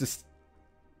almost just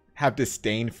have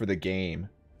disdain for the game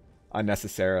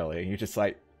unnecessarily. You're just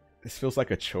like, this feels like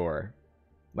a chore.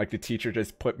 Like the teacher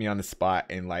just put me on the spot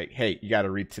and like, hey, you got to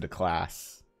read to the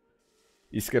class.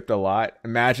 You skipped a lot.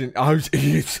 Imagine,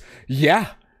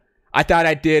 yeah. I thought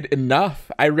I did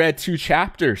enough. I read 2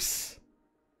 chapters.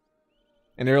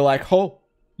 And they were like, oh,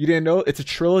 you didn't know? It's a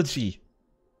trilogy.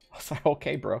 I was like,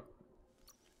 okay, bro.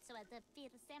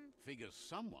 Figures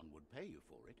someone would pay you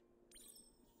for it.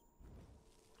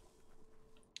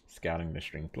 Scouting the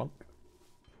string plunk.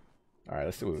 Alright,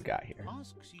 let's see what we got here.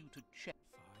 Asks you to check.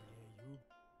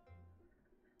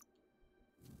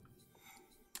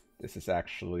 This is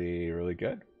actually really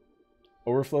good.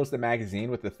 Overflows the magazine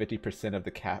with the 50% of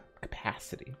the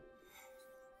capacity.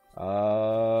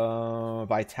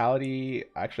 Vitality.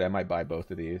 Actually, I might buy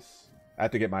both of these. I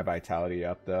have to get my vitality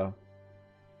up though.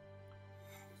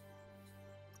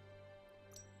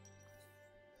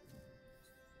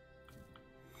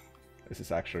 This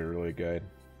is actually really good.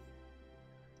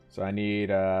 So I need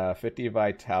 50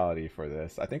 vitality for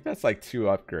this. I think that's like 2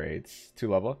 upgrades.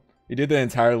 2 level. You did the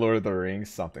entire Lord of the Rings,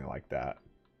 something like that.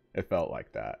 It felt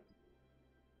like that.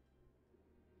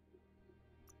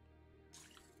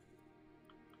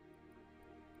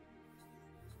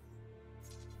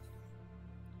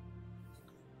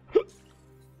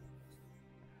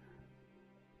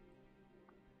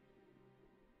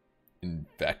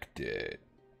 Infected.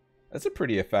 That's a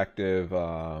pretty effective,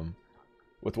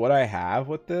 with what I have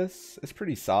with this, it's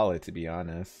pretty solid to be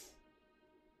honest.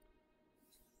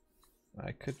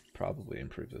 I could probably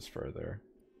improve this further.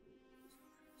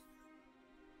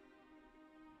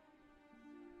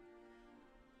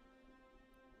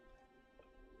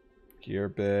 Gear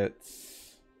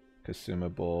bits,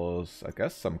 consumables, I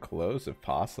guess some clothes if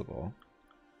possible.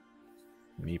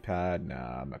 Knee pad,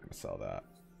 nah, I'm not gonna sell that.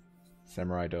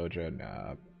 Samurai dojo,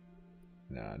 nah.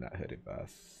 Nah, not hooded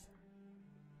vest.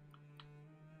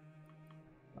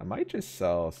 I might just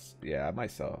sell, yeah, I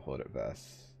might sell a hooded vest.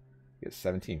 Get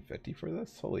 1750 for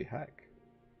this? Holy heck.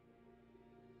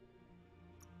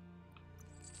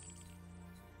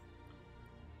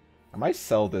 I might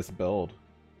sell this build.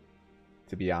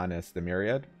 To be honest, the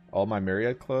Myriad. All my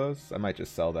Myriad clothes, I might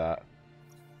just sell that.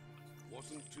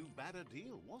 Wasn't too bad a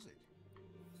deal, was it?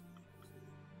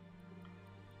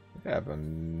 I have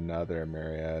another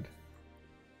Myriad.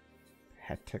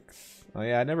 Hetics. Oh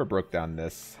yeah, I never broke down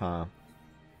this, huh?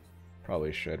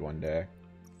 Probably should one day.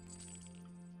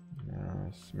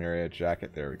 No, Myriad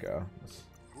jacket, there we go.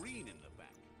 Green in the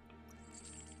back.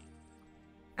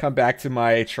 Come back to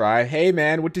my tribe. Hey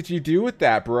man, what did you do with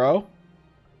that, bro?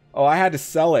 Oh, I had to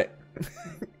sell it.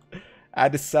 I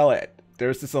had to sell it.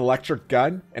 There's this electric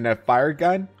gun and a fire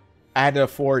gun. I had to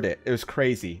afford it. It was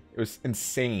crazy. It was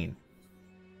insane.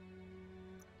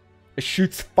 It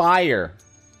shoots fire.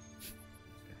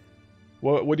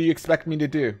 What do you expect me to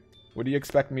do? What do you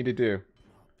expect me to do?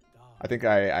 I think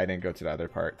I didn't go to the other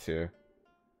part too.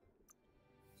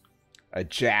 A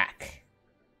jack.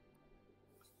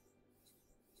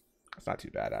 It's not too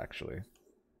bad actually.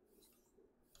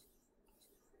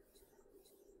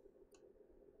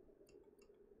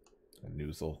 A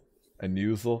noozle. A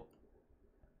noozle.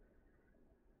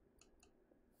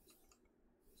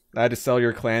 I had to sell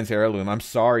your clan's heirloom. I'm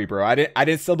sorry, bro. I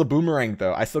didn't sell the boomerang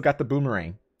though. I still got the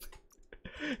boomerang.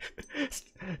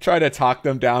 Try to talk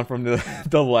them down from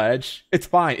the ledge. It's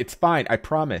fine. It's fine. I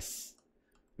promise.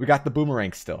 We got the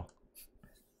boomerang still.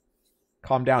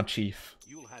 Calm down, chief.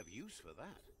 You'll have use for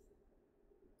that.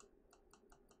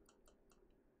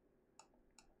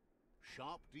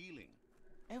 Sharp dealing.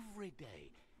 Every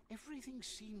day, Everything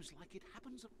seems like it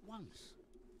happens at once.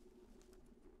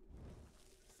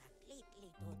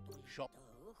 Shop.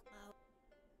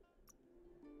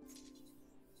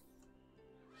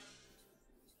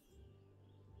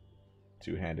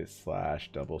 Two-handed slash,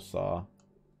 double saw.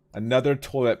 Another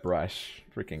toilet brush.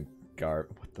 Freaking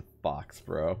garb. What the box,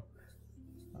 bro?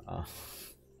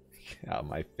 Get out of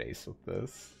my face with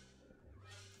this.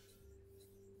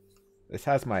 This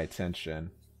has my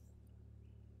attention.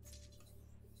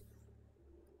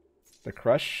 The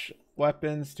crush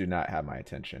weapons do not have my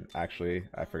attention. Actually,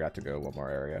 I forgot to go one more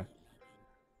area.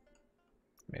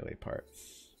 Melee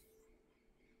parts.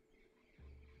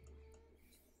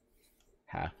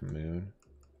 Half moon.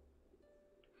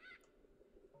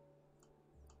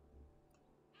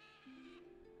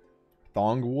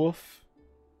 Thong wolf.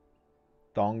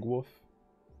 Thong wolf.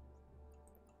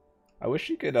 I wish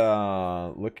you could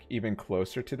look even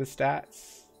closer to the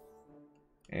stats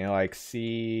and like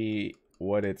see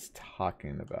what it's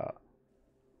talking about.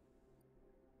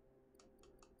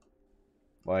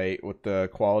 Like with the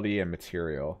quality and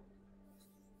material.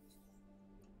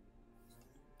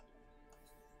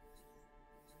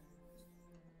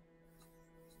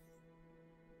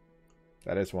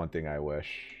 That is one thing I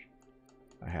wish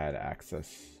I had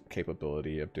access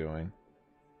capability of doing.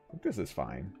 I think this is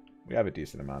fine. We have a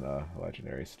decent amount of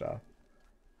legendary stuff.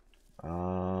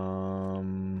 I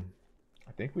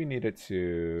think we needed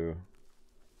to...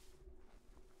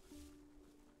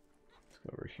 Let's go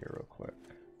over here real quick.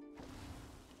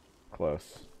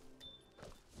 Close.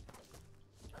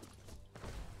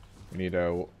 We need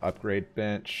to upgrade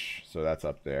bench, so that's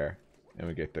up there. And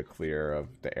we get the clear of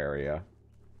the area.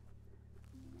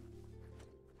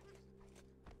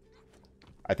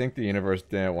 I think the universe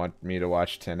didn't want me to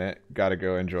watch Tenet. Gotta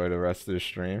go enjoy the rest of the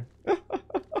stream.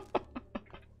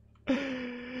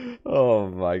 Oh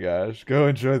my gosh. Go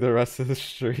enjoy the rest of the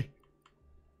stream.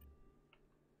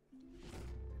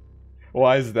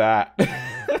 Why is that?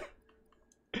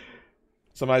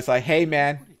 Somebody's like, hey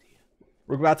man,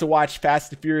 we're about to watch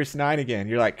Fast and Furious 9 again.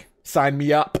 You're like, sign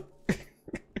me up.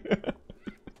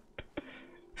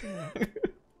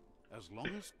 As long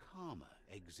as karma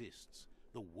exists,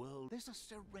 the world, there's a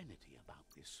serenity about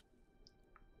this.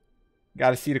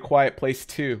 Gotta see The Quiet Place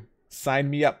 2. Sign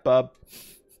me up, bub.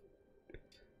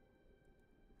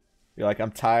 You're like,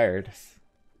 I'm tired.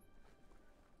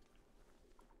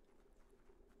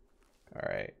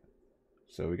 Alright.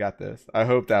 So we got this. I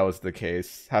hope that was the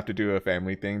case. Have to do a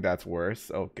family thing? That's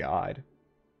worse. Oh god.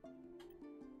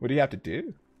 What do you have to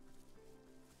do?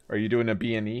 Are you doing a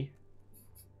B&E?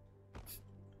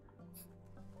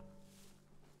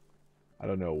 I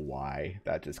don't know why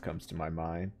that just comes to my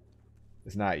mind.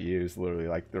 It's not you, it's literally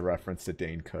like the reference to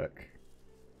Dane Cook.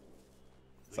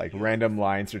 It's like random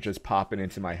lines are just popping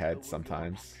into my head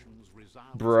sometimes.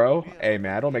 Bro, hey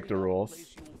man, I don't make the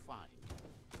rules.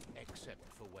 Except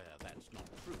for where that's not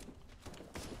true.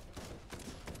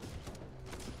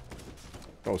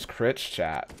 Those crits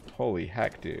chat. Holy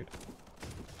heck, dude.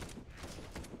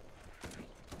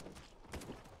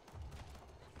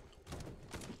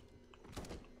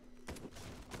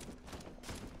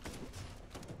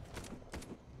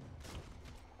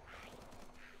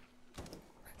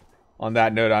 On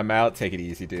that note, I'm out. Take it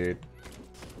easy, dude.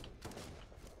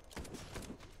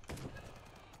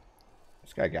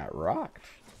 This guy got rocked.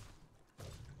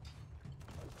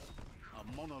 A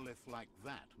monolith like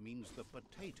that means the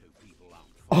potato people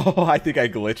aren't. Oh, I think I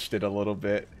glitched it a little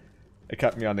bit. It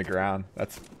kept me on the ground.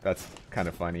 That's kind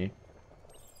of funny.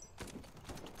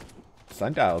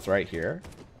 Sundial's right here.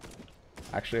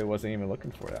 Actually, I wasn't even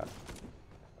looking for that.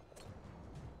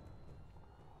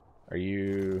 Are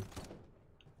you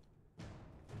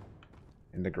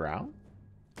in the ground?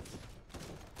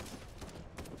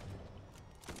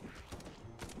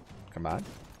 Come on.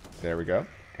 There we go.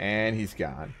 And he's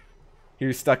gone. He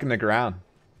was stuck in the ground.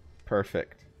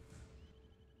 Perfect.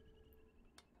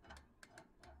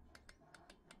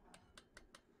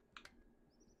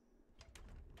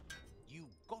 You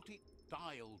got it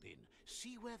dialed in.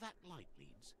 See where that light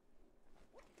leads.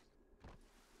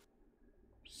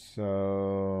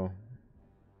 So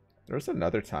there's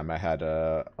another time I had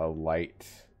a light.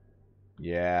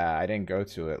 Yeah, I didn't go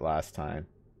to it last time.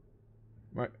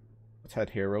 What? Let's head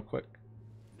here real quick.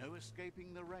 No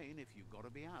escaping the rain if you've got to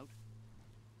be out.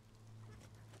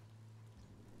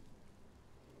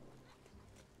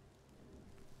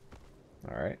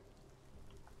 Alright.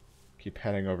 Keep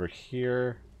heading over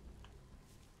here.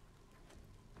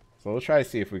 So we'll try to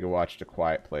see if we can watch The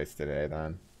Quiet Place today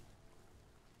then.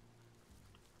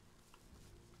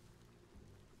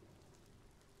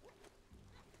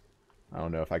 I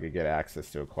don't know if I could get access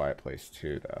to A Quiet Place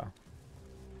 2 though.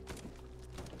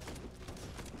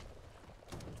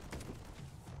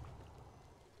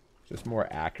 Just more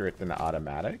accurate than the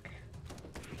automatic.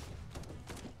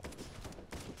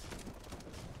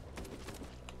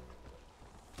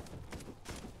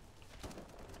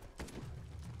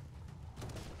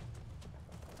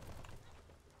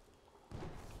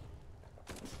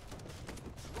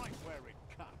 Right where it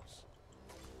cuts.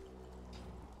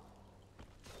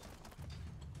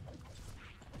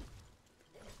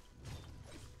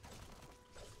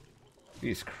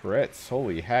 These crits,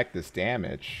 holy heck, this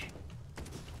damage.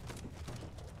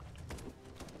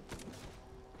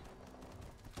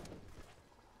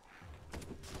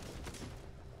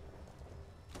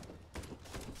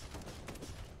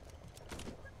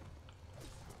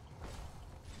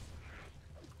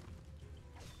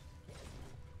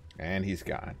 And he's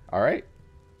gone. Alright.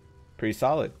 Pretty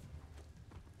solid.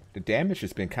 The damage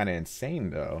has been kind of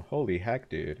insane, though. Holy heck,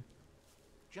 dude.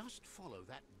 Just follow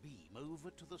that beam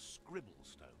over to the scribble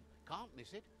stone. Can't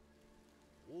miss it.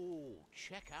 Oh,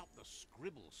 check out the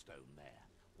scribble stone there.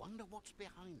 Wonder what's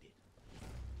behind it.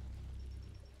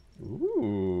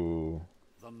 Ooh.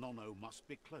 The nono must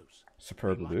be close.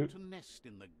 Superb They like loot. to nest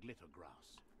in the glitter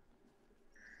grass.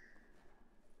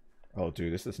 Oh,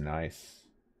 dude, this is nice.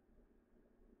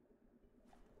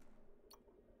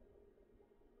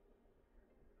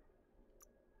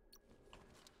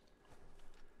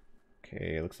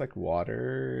 Okay, looks like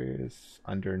water is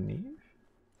underneath.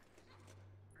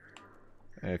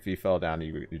 And if you fell down,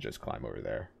 you just climb over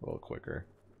there a little quicker.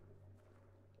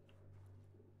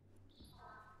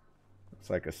 Looks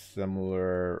like a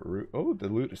similar route. Oh, the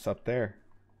loot is up there.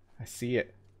 I see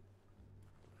it.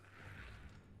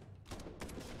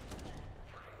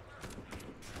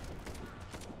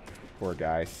 Poor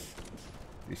guys.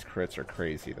 These crits are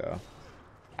crazy, though.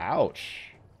 Ouch.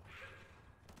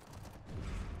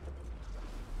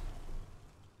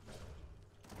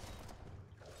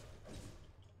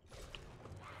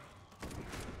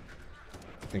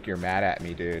 I think you're mad at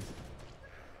me, dude.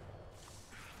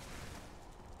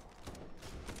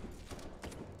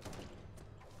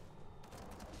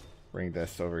 Bring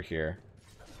this over here.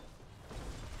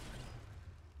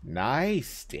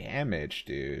 Nice damage,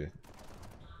 dude.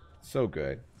 So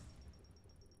good.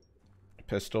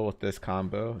 Pistol with this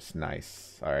combo. It's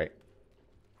nice. Alright.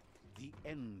 The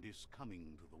end is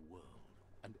coming to the world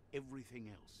and everything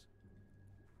else.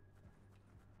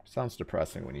 Sounds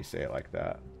depressing when you say it like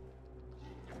that.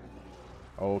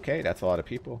 Okay, that's a lot of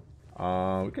people.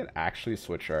 We could actually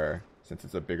switch our, since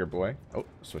it's a bigger boy. Oh,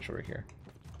 switch over here.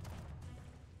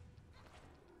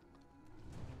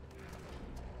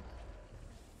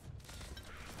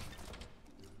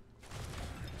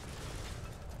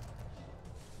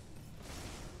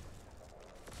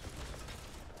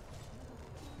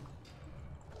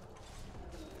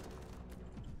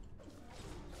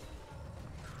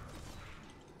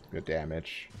 Good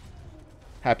damage.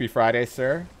 Happy Friday,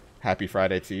 sir. Happy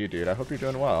Friday to you, dude. I hope you're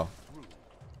doing well.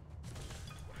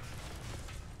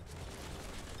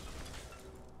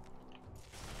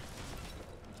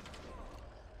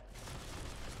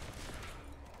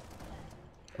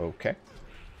 Okay.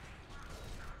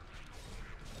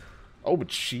 Oh,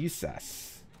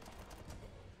 Jesus.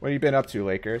 What have you been up to,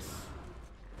 Lakers?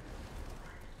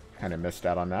 Kind of missed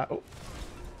out on that. Oh.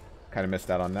 Kind of missed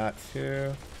out on that,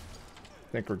 too.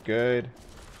 Think we're good.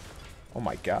 Oh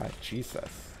my god,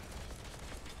 Jesus.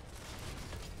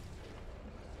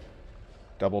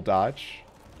 Double dodge.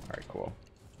 Alright, cool.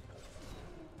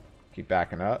 Keep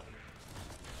backing up.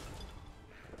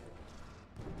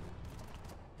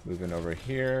 Moving over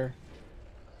here.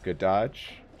 Good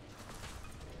dodge.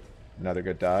 Another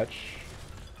good dodge.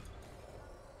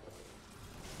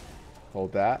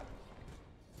 Hold that.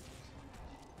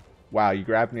 Wow, you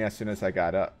grabbed me as soon as I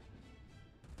got up.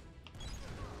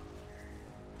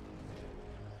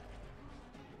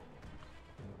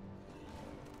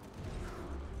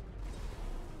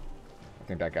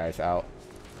 I think that guy's out.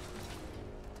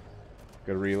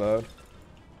 Good reload.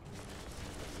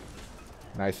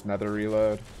 Nice, another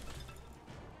reload.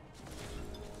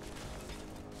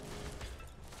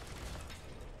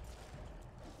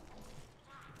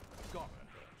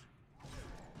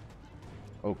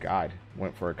 Oh god,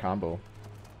 went for a combo.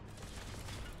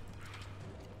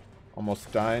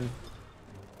 Almost done.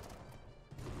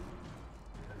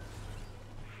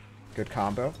 Good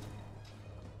combo.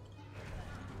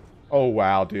 Oh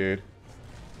wow, dude.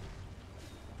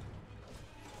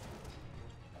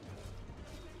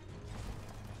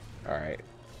 Alright.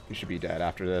 You should be dead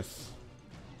after this.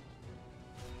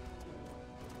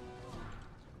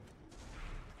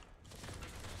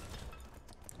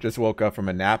 Just woke up from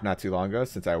a nap not too long ago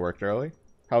since I worked early.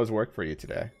 How was work for you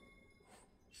today?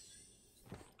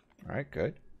 Alright,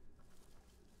 good.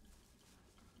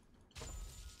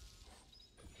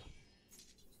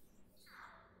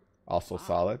 also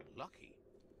solid. Lucky.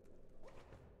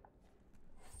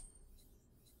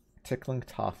 Tickling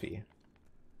toffee.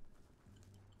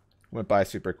 Went by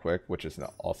super quick, which is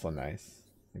also nice.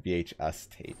 VHS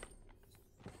tape.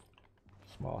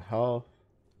 Small health.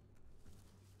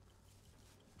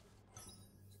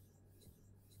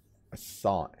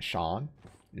 Sean?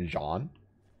 Jean?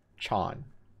 Chan.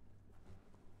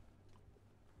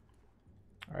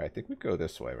 Alright, I think we go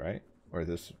this way, right? Or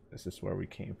is this where we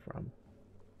came from?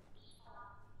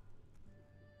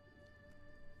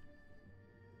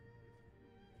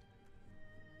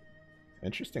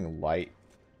 Interesting light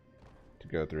to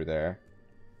go through there.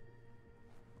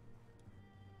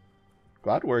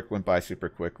 Glad work went by super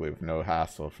quickly with no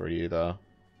hassle for you, though.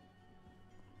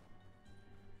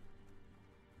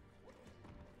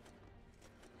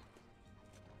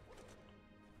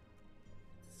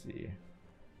 Let's see.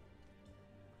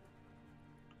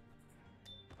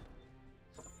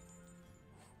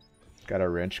 Got a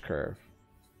wrench curve.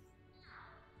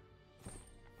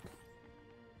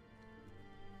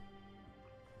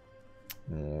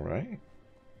 All right.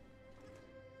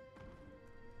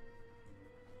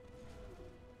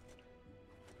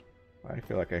 I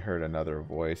feel like I heard another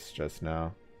voice just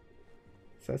now.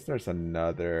 It says there's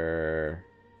another...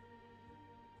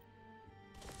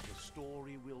 The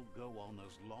story will go on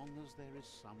as long as there is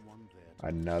someone there.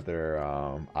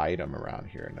 Another item around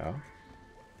here, no?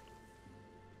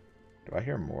 Do I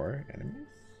hear more enemies?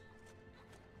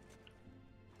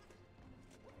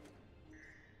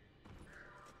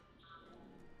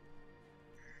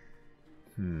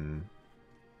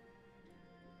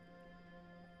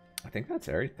 I think that's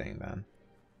everything then.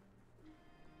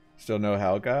 Still no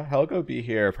Helga? Helga will be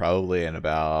here probably in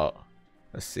about,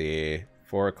 let's see,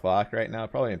 4 o'clock right now.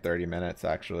 Probably in 30 minutes,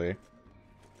 actually.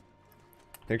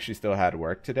 I think she still had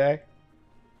work today.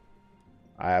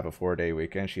 I have a 4-day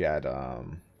weekend. She had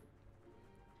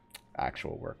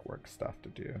actual work stuff to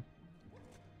do.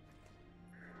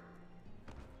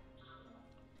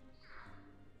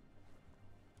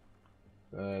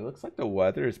 It looks like the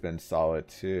weather's been solid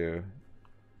too.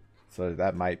 So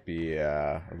that might be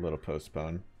a little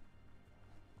postponed.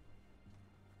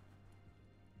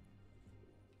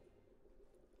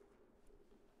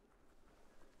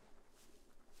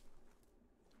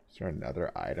 Is there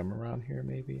another item around here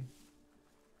maybe?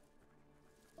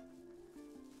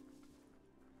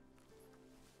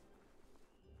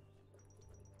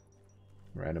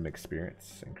 Random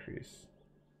experience increase.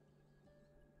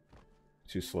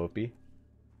 Too slopey.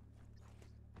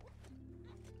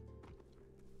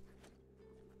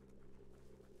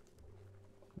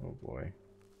 Oh boy.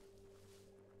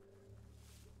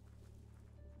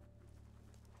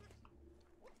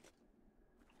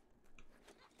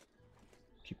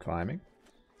 Keep climbing.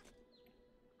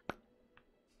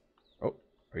 Oh,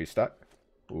 are you stuck?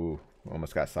 Ooh,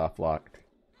 almost got soft locked.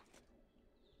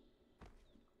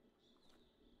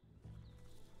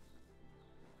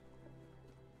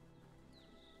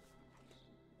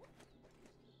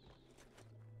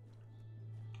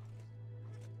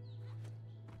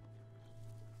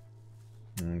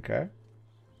 Okay.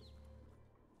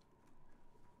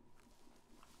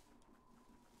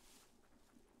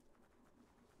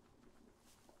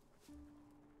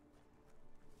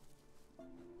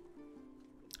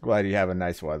 Glad you have a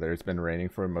nice weather. It's been raining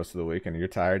for most of the week and you're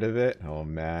tired of it? Oh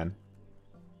man.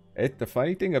 The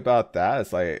funny thing about that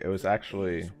is like it was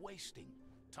actually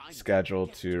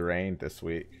scheduled to rain this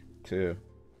week too.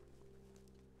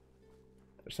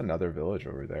 There's another village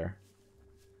over there.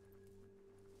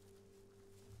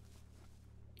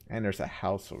 And there's a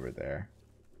house over there.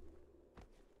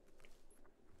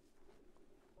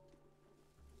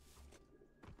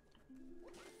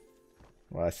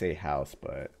 Well, I say house,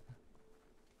 but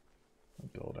a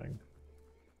building.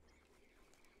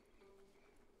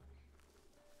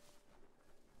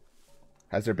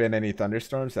 Has there been any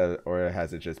thunderstorms or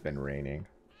has it just been raining?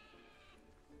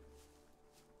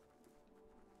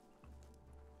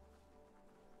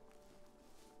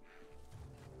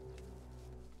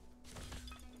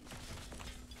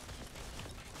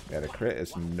 Yeah, the crit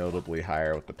is notably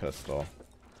higher with the pistol.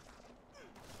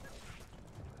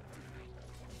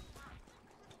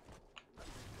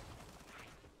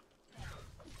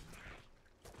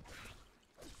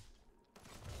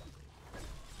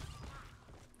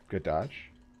 Good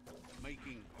dodge.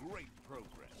 Making great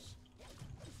progress.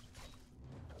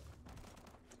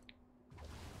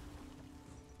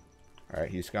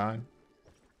 Alright, he's gone.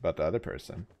 About the other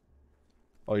person.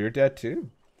 Oh, you're dead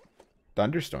too?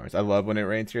 Thunderstorms. I love when it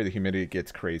rains here. The humidity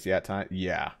gets crazy at times.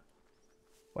 Yeah.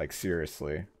 Like,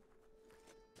 seriously.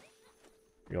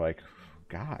 You're like,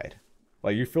 God.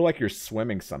 Like, you feel like you're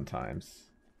swimming sometimes.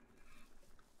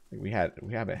 We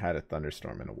haven't had a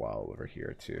thunderstorm in a while over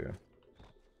here too.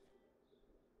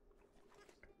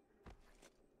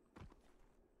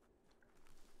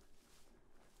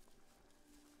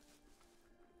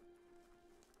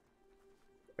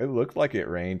 It looked like it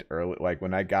rained early, like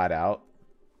when I got out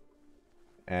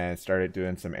and started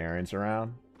doing some errands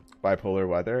around. Bipolar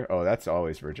weather. Oh, that's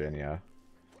always Virginia.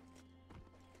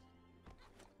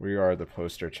 We are the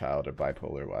poster child of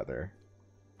bipolar weather.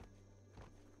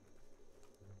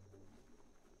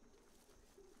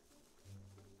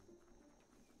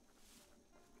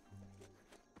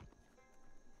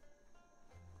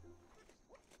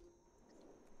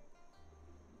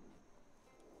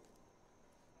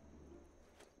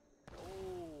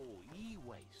 Oh,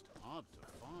 e-waste. Hard to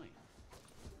find.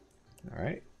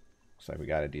 Alright. Looks like we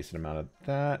got a decent amount of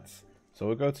that. So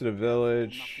we'll go to the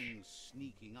village. Nothing's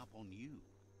sneaking up on you.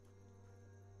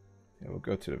 Yeah, we'll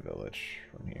go to the village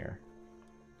from here.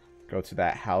 Go to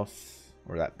that house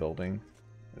or that building.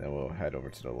 And then we'll head over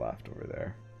to the left over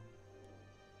there.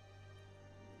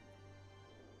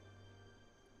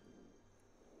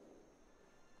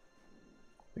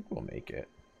 I think we'll make it.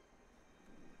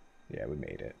 Yeah, we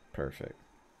made it. Perfect.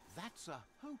 That's a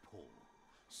hope hall.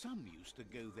 Some used to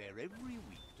go there every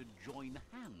week to join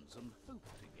hands and hope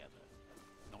together.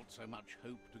 Not so much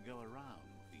hope to go around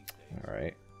these days.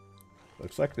 Alright.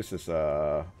 Looks like this is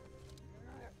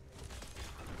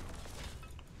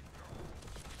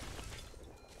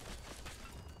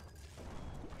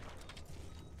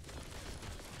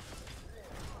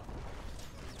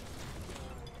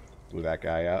blew that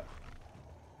guy up.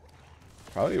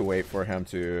 Probably wait for him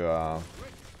to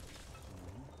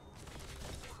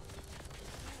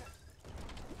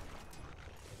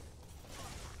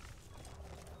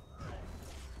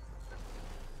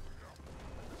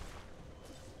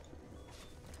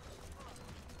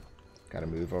gotta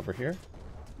move over here.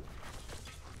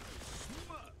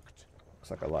 Looks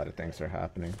like a lot of things are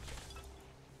happening.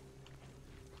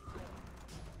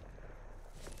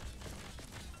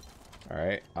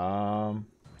 Alright,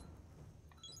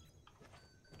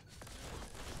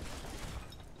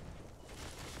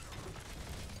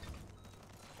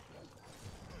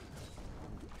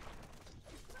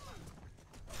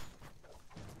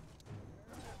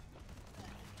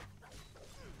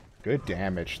 good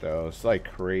damage though. It's like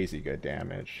crazy good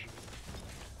damage.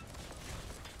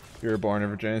 You were born in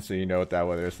Virginia, so you know what that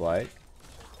weather's like.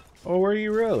 Oh, were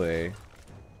you really?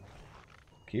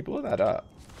 Can you blow that up?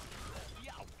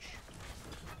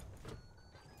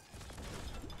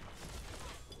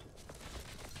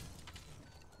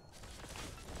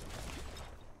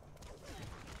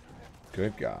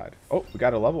 Good God. Oh, we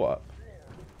got a level up.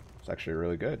 It's actually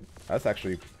really good. That's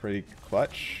actually pretty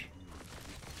clutch.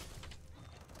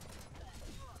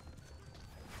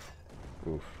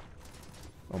 Oof.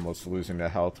 Almost losing the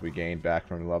health we gained back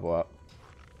from the level up.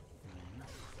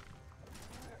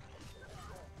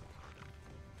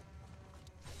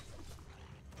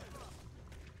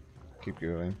 Keep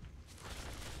going.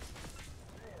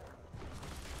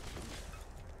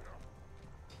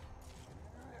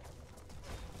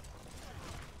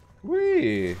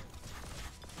 Whee!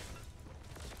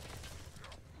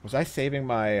 Was I saving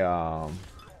my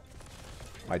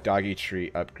my doggy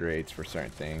treat upgrades for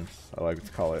certain things? I like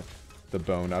to call it the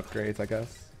bone upgrades, I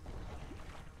guess.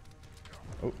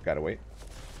 Oh, gotta wait.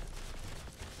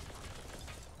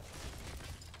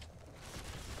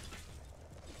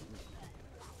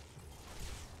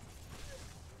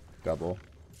 Double.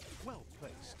 Well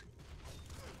placed.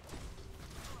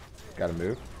 Gotta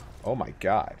move. Oh my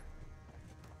God.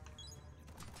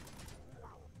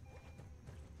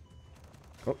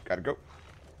 Oh, gotta go.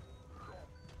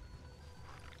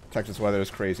 Texas weather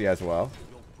is crazy as well.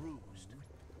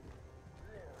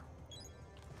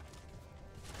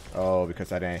 Oh,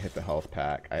 because I didn't hit the health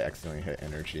pack. I accidentally hit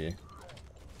energy.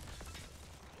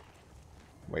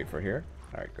 Wait for here.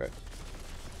 Alright, good.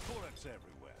 Bullets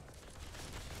everywhere.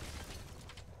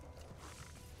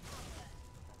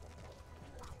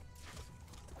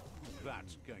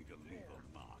 That's going to leave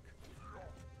a mark.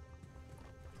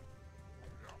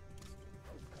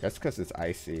 That's because it's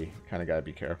icy. Kind of gotta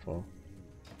be careful.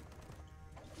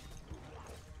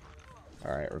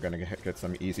 Alright, we're gonna get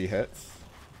some easy hits.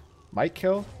 Might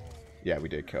kill? Yeah, we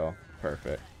did kill.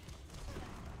 Perfect.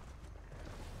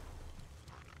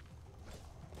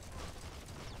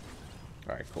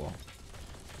 Alright, cool.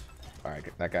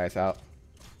 Alright, that guy's out.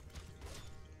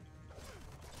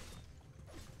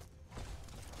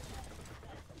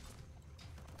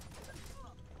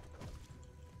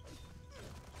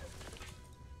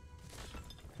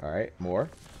 Alright, more.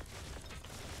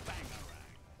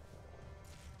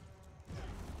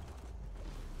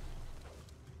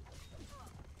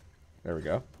 There we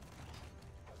go.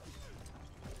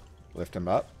 Lift him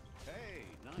up. Hey,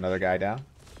 nice. Another guy down.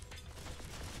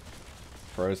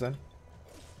 Frozen.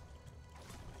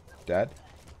 Dead.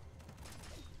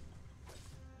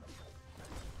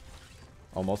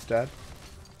 Almost dead.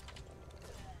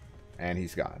 And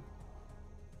he's gone.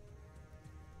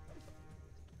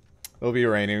 It'll be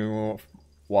raining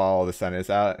while the sun is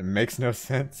out. It makes no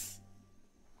sense.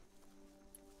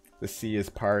 The sea is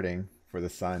parting for the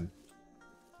sun.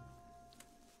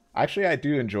 Actually, I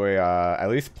do enjoy at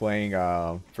least playing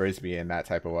Frisbee in that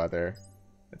type of weather.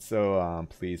 It's so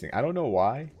pleasing. I don't know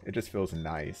why. It just feels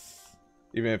nice.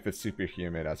 Even if it's super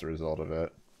humid as a result of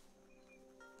it.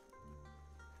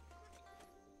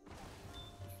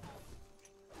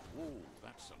 Whoa,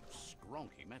 that's some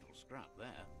skronky metal scrap there.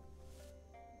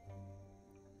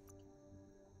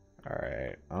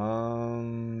 Alright.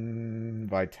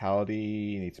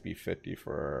 Vitality needs to be 50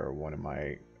 for one of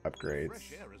my upgrades.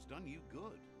 Fresh air has done you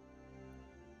good.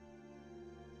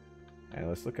 And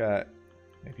let's look at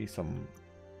maybe some...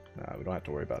 No, we don't have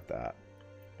to worry about that.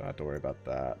 Don't have to worry about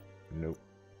that. Nope.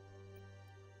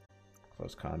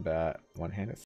 Close combat. One-handed